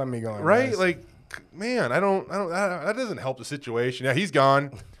that GoFundMe going. Right? Guys. Man, that doesn't help the situation. Yeah, he's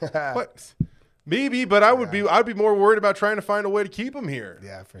gone. But maybe, but I'd be more worried about trying to find a way to keep him here.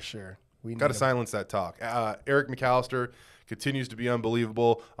 Yeah, for sure. We got to silence that talk. Eric McAllister continues to be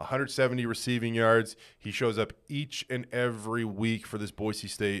unbelievable. 170 receiving yards. He shows up each and every week for this Boise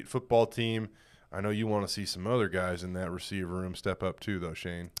State football team. I know you want to see some other guys in that receiver room step up too, though,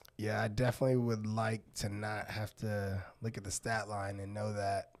 Shane. Yeah, I definitely would like to not have to look at the stat line and know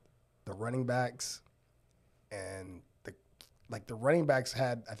that the running backs and the running backs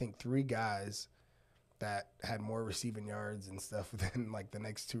had, I think, 3 guys that had more receiving yards and stuff than like the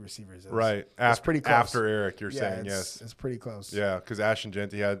next 2 receivers. Right. It's pretty close. After Eric, you're saying, yes. It's pretty close. Yeah, because Ashton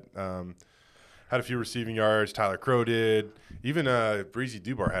Genty had a few receiving yards. Tyler Crow did. Even Breezy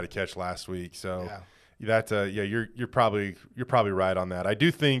Dubar had a catch last week. So you're probably right on that. I do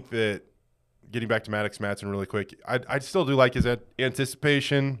think that, getting back to Maddox Matson really quick, I still do like his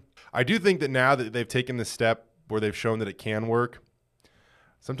anticipation. I do think that now that they've taken the step where they've shown that it can work,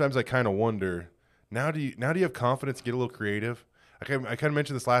 sometimes I kind of wonder, now do you have confidence to get a little creative? I kind of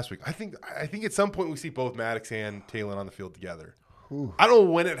mentioned this last week. I think at some point we see both Maddox and Taylen on the field together. Ooh. I don't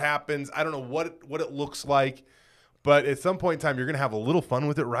know when it happens. I don't know what it looks like, but at some point in time you're going to have a little fun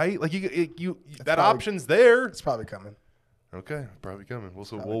with it, right? Like that option's there. It's probably coming. Okay, probably coming.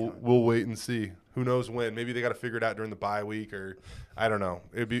 We'll wait and see. Who knows when? Maybe they got to figure it out during the bye week, or I don't know.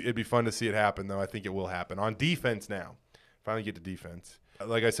 It'd be fun to see it happen, though. I think it will happen on defense now. Finally get to defense.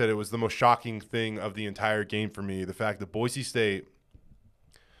 Like I said, it was the most shocking thing of the entire game for me. The fact that Boise State,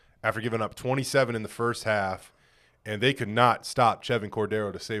 after giving up 27 in the first half, and they could not stop Chevin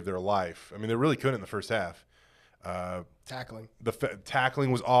Cordero to save their life. I mean, they really couldn't in the first half. Tackling.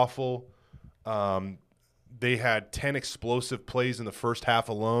 Tackling was awful. They had 10 explosive plays in the first half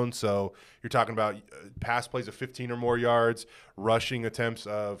alone. So you're talking about pass plays of 15 or more yards, rushing attempts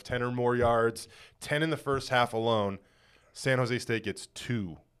of 10 or more yards, 10 in the first half alone. San Jose State gets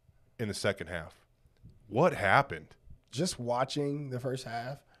 2 in the second half. What happened? Just watching the first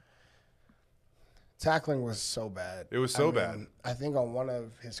half, tackling was so bad. It was so bad. I think on one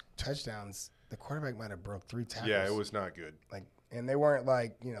of his touchdowns, the quarterback might have broke 3 tackles. Yeah, it was not good. And they weren't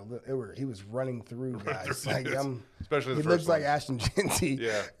he was running through guys. Especially the he first looks one. like Ashton Genty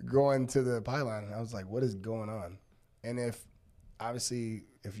going to the pylon. And I was like, what is going on? And if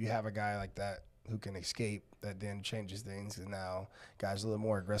you have a guy like that who can escape, that then changes things. And now guys are a little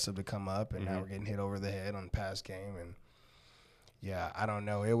more aggressive to come up, and now we're getting hit over the head on pass game. And yeah, I don't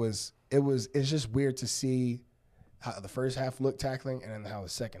know. It's just weird to see how the first half looked tackling and then how the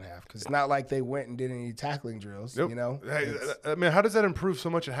second half. Because it's not like they went and did any tackling drills, Nope. Hey, I mean, how does that improve so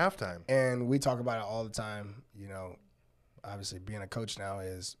much at halftime? And we talk about it all the time. Obviously being a coach now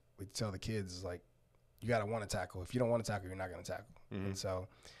is we tell the kids, like, you got to want to tackle. If you don't want to tackle, you're not going to tackle. Mm-hmm. And so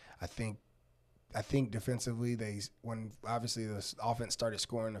I think defensively, when obviously the offense started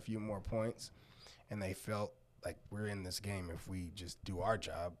scoring a few more points and they felt like we're in this game, if we just do our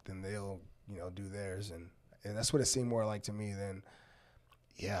job, then they'll, do theirs. And that's what it seemed more like to me than,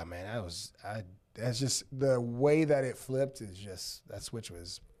 yeah, man, that's just the way that it flipped that switch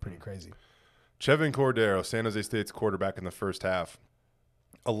was pretty crazy. Chevin Cordero, San Jose State's quarterback in the first half,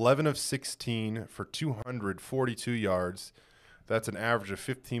 11 of 16 for 242 yards. That's an average of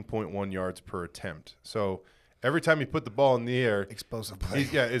 15.1 yards per attempt. So every time he put the ball in the air, explosive play.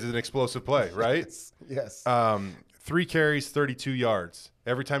 Is an explosive play, right? Yes. 3 carries, 32 yards.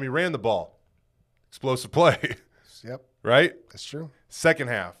 Every time he ran the ball, explosive play. Yep. Right? That's true. Second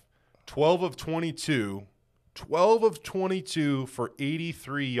half, 12 of 22 for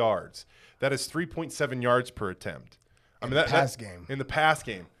 83 yards. That is 3.7 yards per attempt. In the pass game. In the pass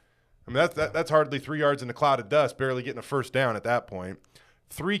game. I mean, that's hardly 3 yards in a cloud of dust, barely getting a first down at that point.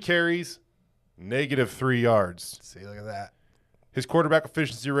 3 carries, -3 yards. See, look at that. His quarterback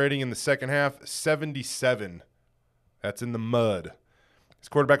efficiency rating in the second half, 77. That's in the mud. His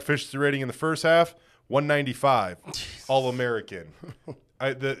quarterback efficiency rating in the first half, 195. All-American.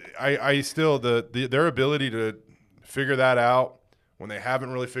 I still their ability to figure that out when they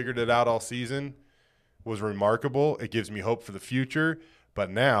haven't really figured it out all season was remarkable. It gives me hope for the future. But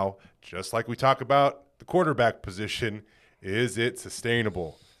now, just like we talk about the quarterback position, is it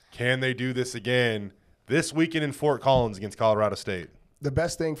sustainable? Can they do this again this weekend in Fort Collins against Colorado State? The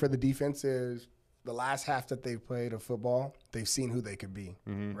best thing for the defense is the last half that they've played of football, they've seen who they could be,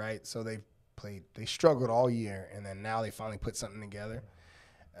 right? So they struggled all year, and then now they finally put something together.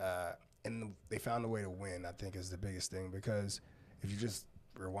 And they found a way to win, I think, is the biggest thing. Because if you just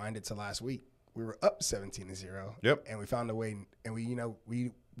rewind it to last week, we were up 17-0. Yep. And we found a way, and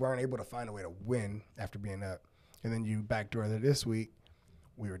we weren't able to find a way to win after being up. And then you backdoor that this week,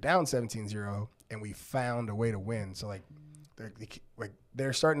 we were down 17-0, and we found a way to win. So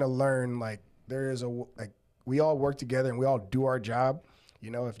they're starting to learn, we all work together and we all do our job. You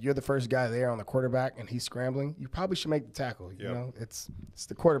know, if you're the first guy there on the quarterback and he's scrambling, you probably should make the tackle. You know, it's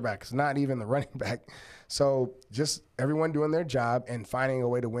the quarterback. It's not even the running back. So just everyone doing their job and finding a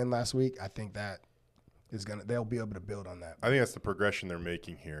way to win last week, I think that they'll be able to build on that. I think that's the progression they're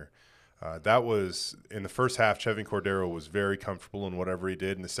making here. That was in the first half, Chevin Cordero was very comfortable in whatever he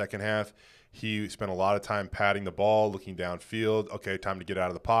did. In the second half, he spent a lot of time patting the ball, looking downfield. Okay, time to get out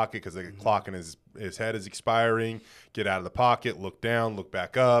of the pocket because the clock in his head is expiring. Get out of the pocket, look down, look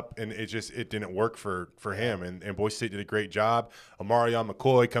back up, and it didn't work for him. And Boise State did a great job. Amarion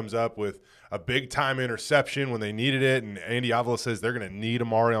McCoy comes up with a big-time interception when they needed it, and Andy Avalos says they're going to need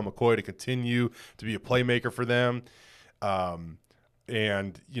Amarion McCoy to continue to be a playmaker for them.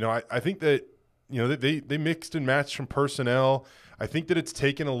 And, you know, I think that, you know, they mixed and matched from personnel. I think that it's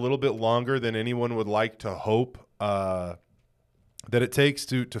taken a little bit longer than anyone would like to hope that it takes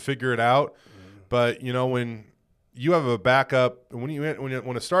to figure it out. But, you know, when you have a backup, when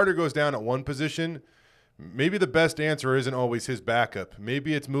a starter goes down at one position, maybe the best answer isn't always his backup.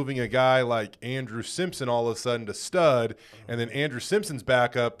 Maybe it's moving a guy like Andrew Simpson all of a sudden to stud, and then Andrew Simpson's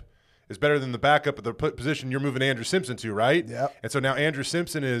backup is better than the backup at the position you're moving Andrew Simpson to, right? Yep. And so now Andrew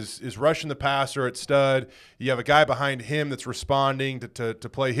Simpson is rushing the passer at stud. You have a guy behind him that's responding to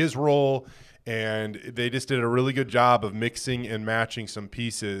play his role, and they just did a really good job of mixing and matching some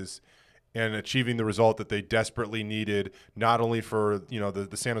pieces and achieving the result that they desperately needed, not only for, you know,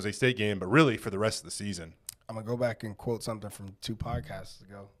 the San Jose State game, but really for the rest of the season. I'm going to go back and quote something from 2 podcasts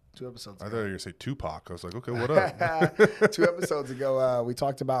ago. 2 episodes ago. I thought you were going to say Tupac. I was like, okay, what up? 2 episodes ago, we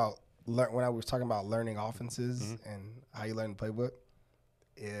talked about when I was talking about learning offenses and how you learn the playbook.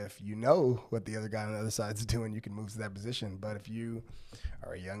 If you know what the other guy on the other side is doing, you can move to that position. But if you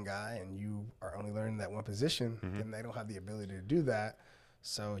are a young guy and you are only learning that one position, then they don't have the ability to do that.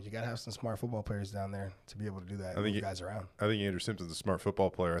 So you got to have some smart football players down there to be able to do that and move guys around. I think Andrew Simpson's a smart football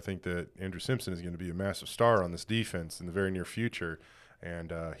player. I think that Andrew Simpson is going to be a massive star on this defense in the very near future.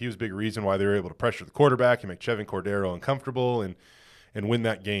 And he was a big reason why they were able to pressure the quarterback and make Chevin Cordero uncomfortable and win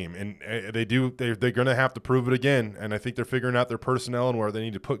that game. And they're going to have to prove it again. And I think they're figuring out their personnel and where they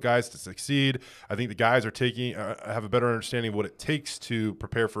need to put guys to succeed. I think the guys are have a better understanding of what it takes to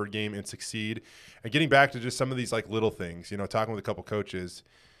prepare for a game and succeed. And getting back to just some of these like little things, you know, talking with a couple coaches,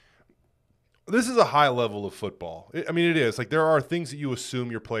 this is a high level of football. I mean, it is. Like, there are things that you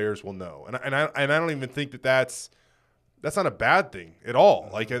assume your players will know. And I don't even think that's not a bad thing at all.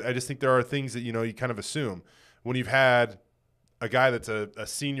 Like, I just think there are things that, you know, you kind of assume. When you've had a guy that's a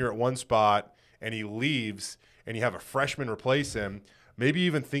senior at one spot and he leaves and you have a freshman replace him, maybe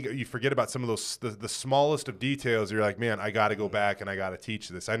you forget about some of those the smallest of details. You're like, man, I got to go back and I got to teach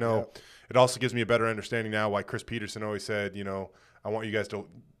this. I know it also gives me a better understanding now why Chris Peterson always said, you know, I want you guys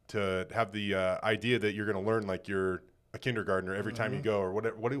to have the idea that you're going to learn like you're a kindergartner every time you go, or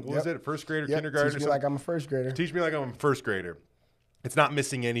whatever. What was it? First grade or kindergarten? Teach me like I'm a first grader. Teach me like I'm a first grader. It's not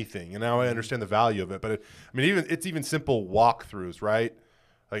missing anything, and now I understand the value of it. But it's even simple walkthroughs, right?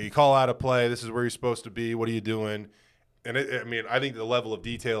 Like, you call out a play. This is where you're supposed to be. What are you doing? And I think the level of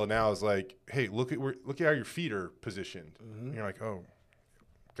detail now is like, hey, look at how your feet are positioned. And you're like, oh,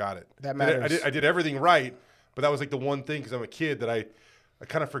 got it. That matters. I did everything right, but that was like the one thing because I'm a kid that I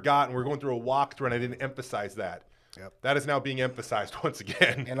kind of forgot, and we're going through a walkthrough, and I didn't emphasize that. Yep. That is now being emphasized once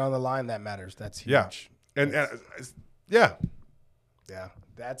again. And on the line, that matters. That's huge. Yeah. Yeah,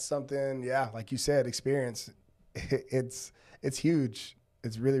 that's something. Yeah, like you said, experience. It's huge.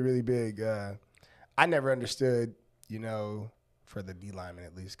 It's really, really big. I never understood, you know, for the D lineman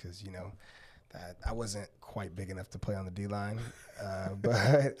at least, because, you know, that I wasn't quite big enough to play on the D line.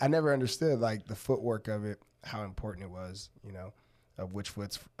 But I never understood like the footwork of it, how important it was. You know, of which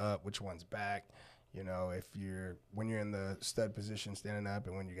foot's up, which one's back. You know, when you're in the stud position standing up,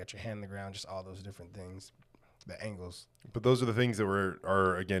 and when you got your hand on the ground, just all those different things. The angles. But those are the things that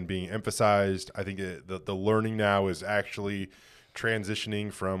are again being emphasized. I think the learning now is actually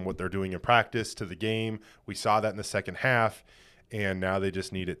transitioning from what they're doing in practice to the game. We saw that in the second half, and now they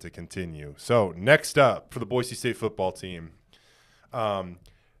just need it to continue. So next up for the Boise State football team,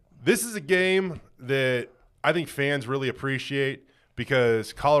 this is a game that I think fans really appreciate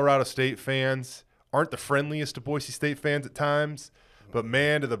because Colorado State fans aren't the friendliest to Boise State fans at times, but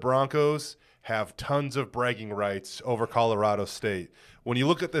man, do the Broncos have tons of bragging rights over Colorado State. When you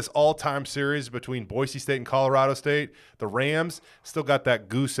look at this all-time series between Boise State and Colorado State, the Rams still got that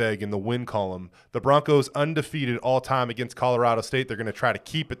goose egg in the win column. The Broncos undefeated all-time against Colorado State. They're going to try to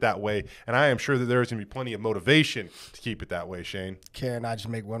keep it that way, and I am sure that there's going to be plenty of motivation to keep it that way, Shane. Can I just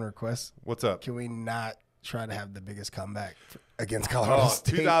make one request? What's up? Can we not try to have the biggest comeback against Colorado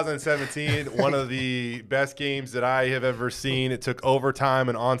State. 2017, one of the best games that I have ever seen. It took overtime,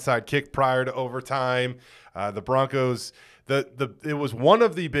 an onside kick prior to overtime. The Broncos, it was one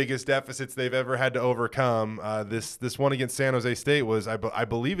of the biggest deficits they've ever had to overcome. This one against San Jose State was, I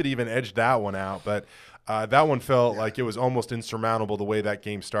believe it even edged that one out, but that one felt like it was almost insurmountable the way that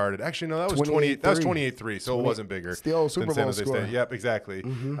game started. Actually, no, that was 28. That was 28-3, so it wasn't bigger. Still Super Bowl score. State. Yep, exactly.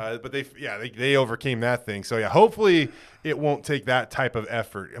 But they overcame that thing. So yeah, hopefully it won't take that type of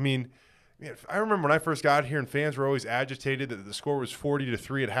effort. I mean, I remember when I first got here and fans were always agitated that the score was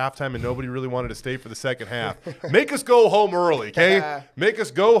 40-3 at halftime and nobody really wanted to stay for the second half. Make us go home early, okay? Make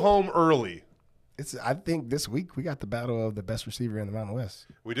us go home early. I think this week we got the battle of the best receiver in the Mountain West.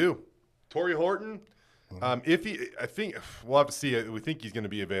 We do. Torrey Horton. I think we'll have to see. We think he's going to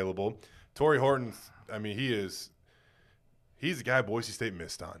be available. Torrey Horton, I mean, he's the guy Boise State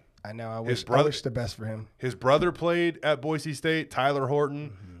missed on. I know. I wish the best for him. His brother played at Boise State. Tyler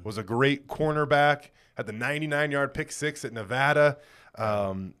Horton was a great cornerback. Had the 99-yard pick six at Nevada.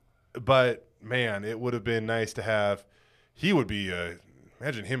 But man, it would have been nice to have. He would be.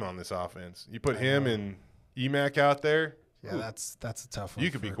 Imagine him on this offense. You put him and Emac out there. Yeah, that's a tough one. You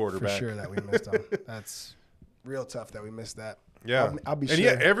could be quarterback. For sure that we missed on. That's real tough that we missed that. Yeah. I'll be sure. And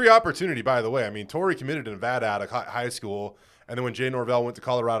yeah, every opportunity, by the way. I mean, Torrey committed to Nevada out of high school, and then when Jay Norvell went to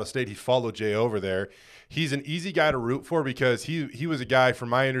Colorado State, he followed Jay over there. He's an easy guy to root for because he was a guy, from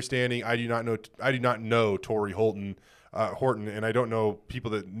my understanding, I do not know Torrey Horton, and I don't know people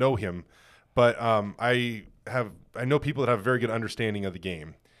that know him, but I know people that have a very good understanding of the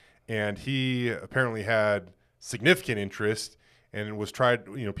game, and he apparently had significant interest and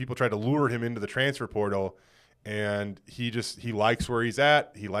people tried to lure him into the transfer portal, and he likes where he's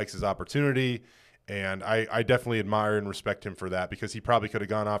at. He likes his opportunity, and I definitely admire and respect him for that, because he probably could have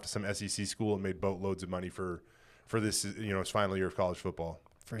gone off to some SEC school and made boatloads of money for this, his final year of college football.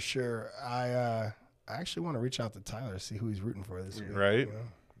 For sure. I actually want to reach out to Tyler, see who he's rooting for this week. Right. You know?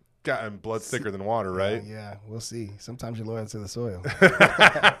 Got him blood thicker than water, right? Yeah, we'll see. Sometimes you're loyal to the soil.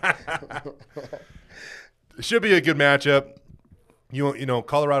 It should be a good matchup.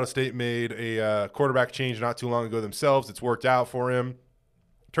 Colorado State made a quarterback change not too long ago themselves. It's worked out for him.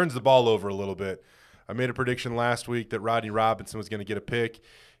 Turns the ball over a little bit. I made a prediction last week that Rodney Robinson was going to get a pick.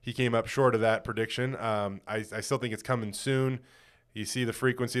 He came up short of that prediction. I still think it's coming soon. You see the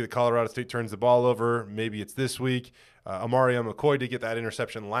frequency that Colorado State turns the ball over. Maybe it's this week. Amario McCoy did get that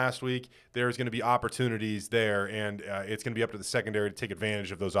interception last week. There's going to be opportunities there, and it's going to be up to the secondary to take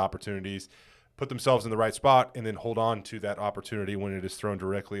advantage of those opportunities, put themselves in the right spot, and then hold on to that opportunity when it is thrown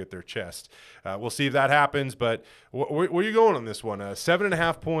directly at their chest. We'll see if that happens, but where are you going on this one?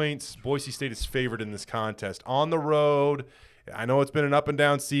 7.5 points. Boise State is favored in this contest. On the road. I know it's been an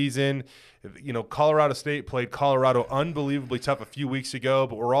up-and-down season. Colorado State played Colorado unbelievably tough a few weeks ago,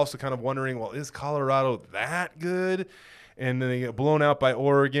 but we're also kind of wondering, well, is Colorado that good? And then they get blown out by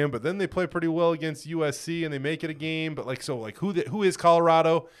Oregon, but then they play pretty well against USC and they make it a game. But who is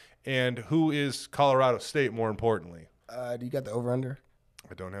Colorado and who is Colorado State, more importantly? Do you got the over-under?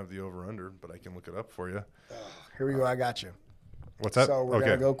 I don't have the over-under, but I can look it up for you. Here we go. I got you. What's that? So we're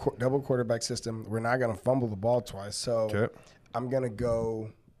going to go double quarterback system. We're not going to fumble the ball twice. So I'm going to go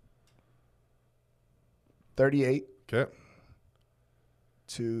 38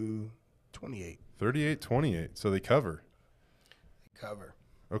 to 28. 38-28. So they cover.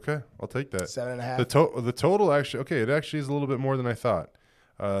 Okay, I'll take that. 7.5. The total actually, it actually is a little bit more than I thought.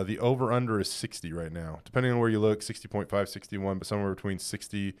 The over-under is 60 right now. Depending on where you look, 60.5, 61, but somewhere between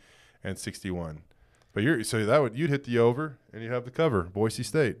 60 and 61. But you'd hit the over and you have the cover. Boise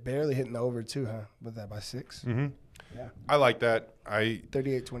State barely hitting the over too, huh? With that by 6. Mm-hmm. Yeah, I like that.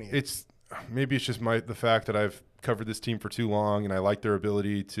 38-28. It's just the fact that I've covered this team for too long, and I like their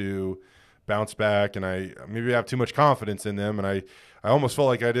ability to bounce back, and I maybe have too much confidence in them, and I almost felt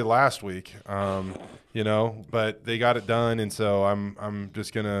like I did last week, But they got it done, and so I'm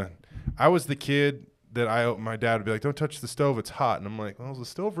just gonna. I was the kid that my dad would be like, "Don't touch the stove, it's hot," and I'm like, "Well, is the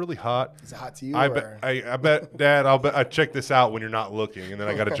stove really hot?" Is it hot to you? I bet, Dad. I check this out when you're not looking, and then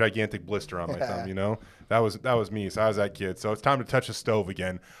I got a gigantic blister on my thumb. That was me. So I was that kid. So it's time to touch the stove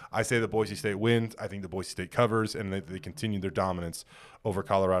again. I say the Boise State wins. I think the Boise State covers, and they continue their dominance over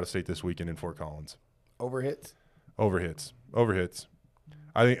Colorado State this weekend in Fort Collins. Over hits.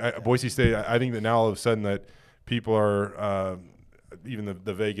 I think Boise State. I think that now all of a sudden that people are even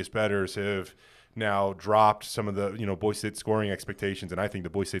the Vegas bettors have now dropped some of the Boise State scoring expectations, and I think the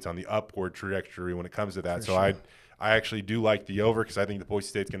Boise State's on the upward trajectory when it comes to that. I actually do like the over because I think the Boise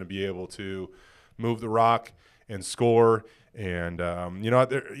State's going to be able to move the rock and score And,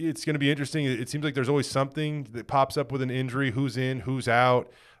 it's going to be interesting. It seems like there's always something that pops up with an injury, who's in, who's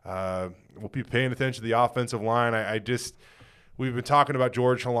out. We'll be paying attention to the offensive line. We've been talking about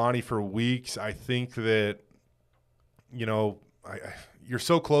George Holani for weeks. I think that, you're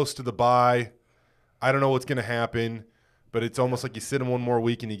so close to the bye. I don't know what's going to happen, but it's almost like you sit him one more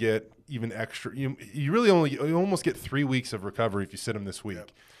week and you get even extra. You almost get 3 weeks of recovery if you sit him this week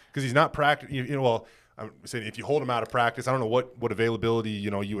because he's not practicing. I'm saying if you hold him out of practice, I don't know what availability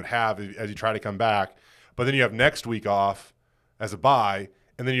you would have as you try to come back, but then you have next week off as a bye,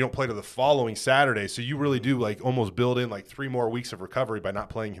 and then you don't play to the following Saturday. So you really do almost build in 3 more weeks of recovery by not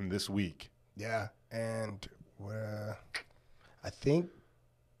playing him this week. Yeah, and I think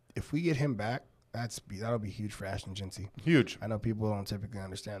if we get him back, that'll be huge for Ashton Jeanty. Huge. I know people don't typically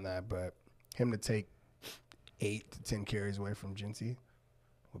understand that, but him to take 8 to 10 carries away from Jeanty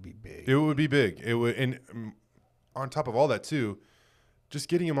would be big. It would be big. It would, and on top of all that too, just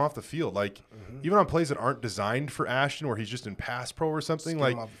getting him off the field, even on plays that aren't designed for Ashton, where he's just in pass pro or something,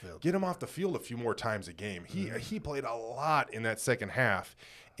 get him off the field a few more times a game. He played a lot in that second half,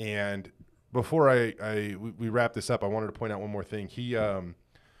 and before we wrap this up, I wanted to point out one more thing.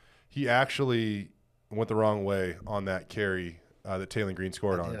 He actually went the wrong way on that carry that Taylen Green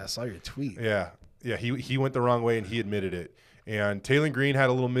scored on. I saw your tweet. Yeah. He went the wrong way, and he admitted it. And Taylen Green had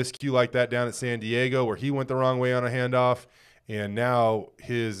a little miscue like that down at San Diego where he went the wrong way on a handoff, and now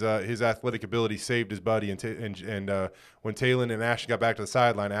his athletic ability saved his buddy. And when Taylen and Ashton got back to the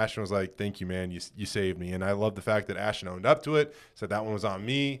sideline, Ashton was like, "Thank you, man. You saved me." And I love the fact that Ashton owned up to it, said that one was on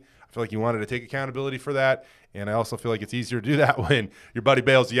me. I feel like he wanted to take accountability for that. And I also feel like it's easier to do that when your buddy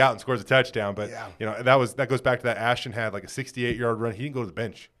bails you out and scores a touchdown. But that goes back to that. Ashton had a 68-yard run. He didn't go to the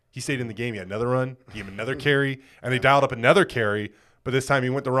bench. He stayed in the game. He had another run. He gave him another carry, and they dialed up another carry. But this time he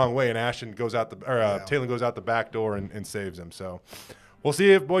went the wrong way, and Ashton goes out Taylen goes out the back door and saves him. So we'll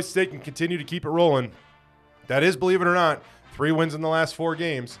see if Boise State can continue to keep it rolling. That is, believe it or not, 3 wins in the last 4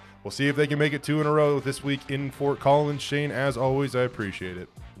 games. We'll see if they can make it 2 in a row this week in Fort Collins. Shane, as always, I appreciate it.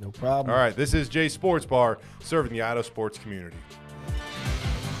 No problem. All right, this is Jay Sports Bar, serving the Idaho sports community.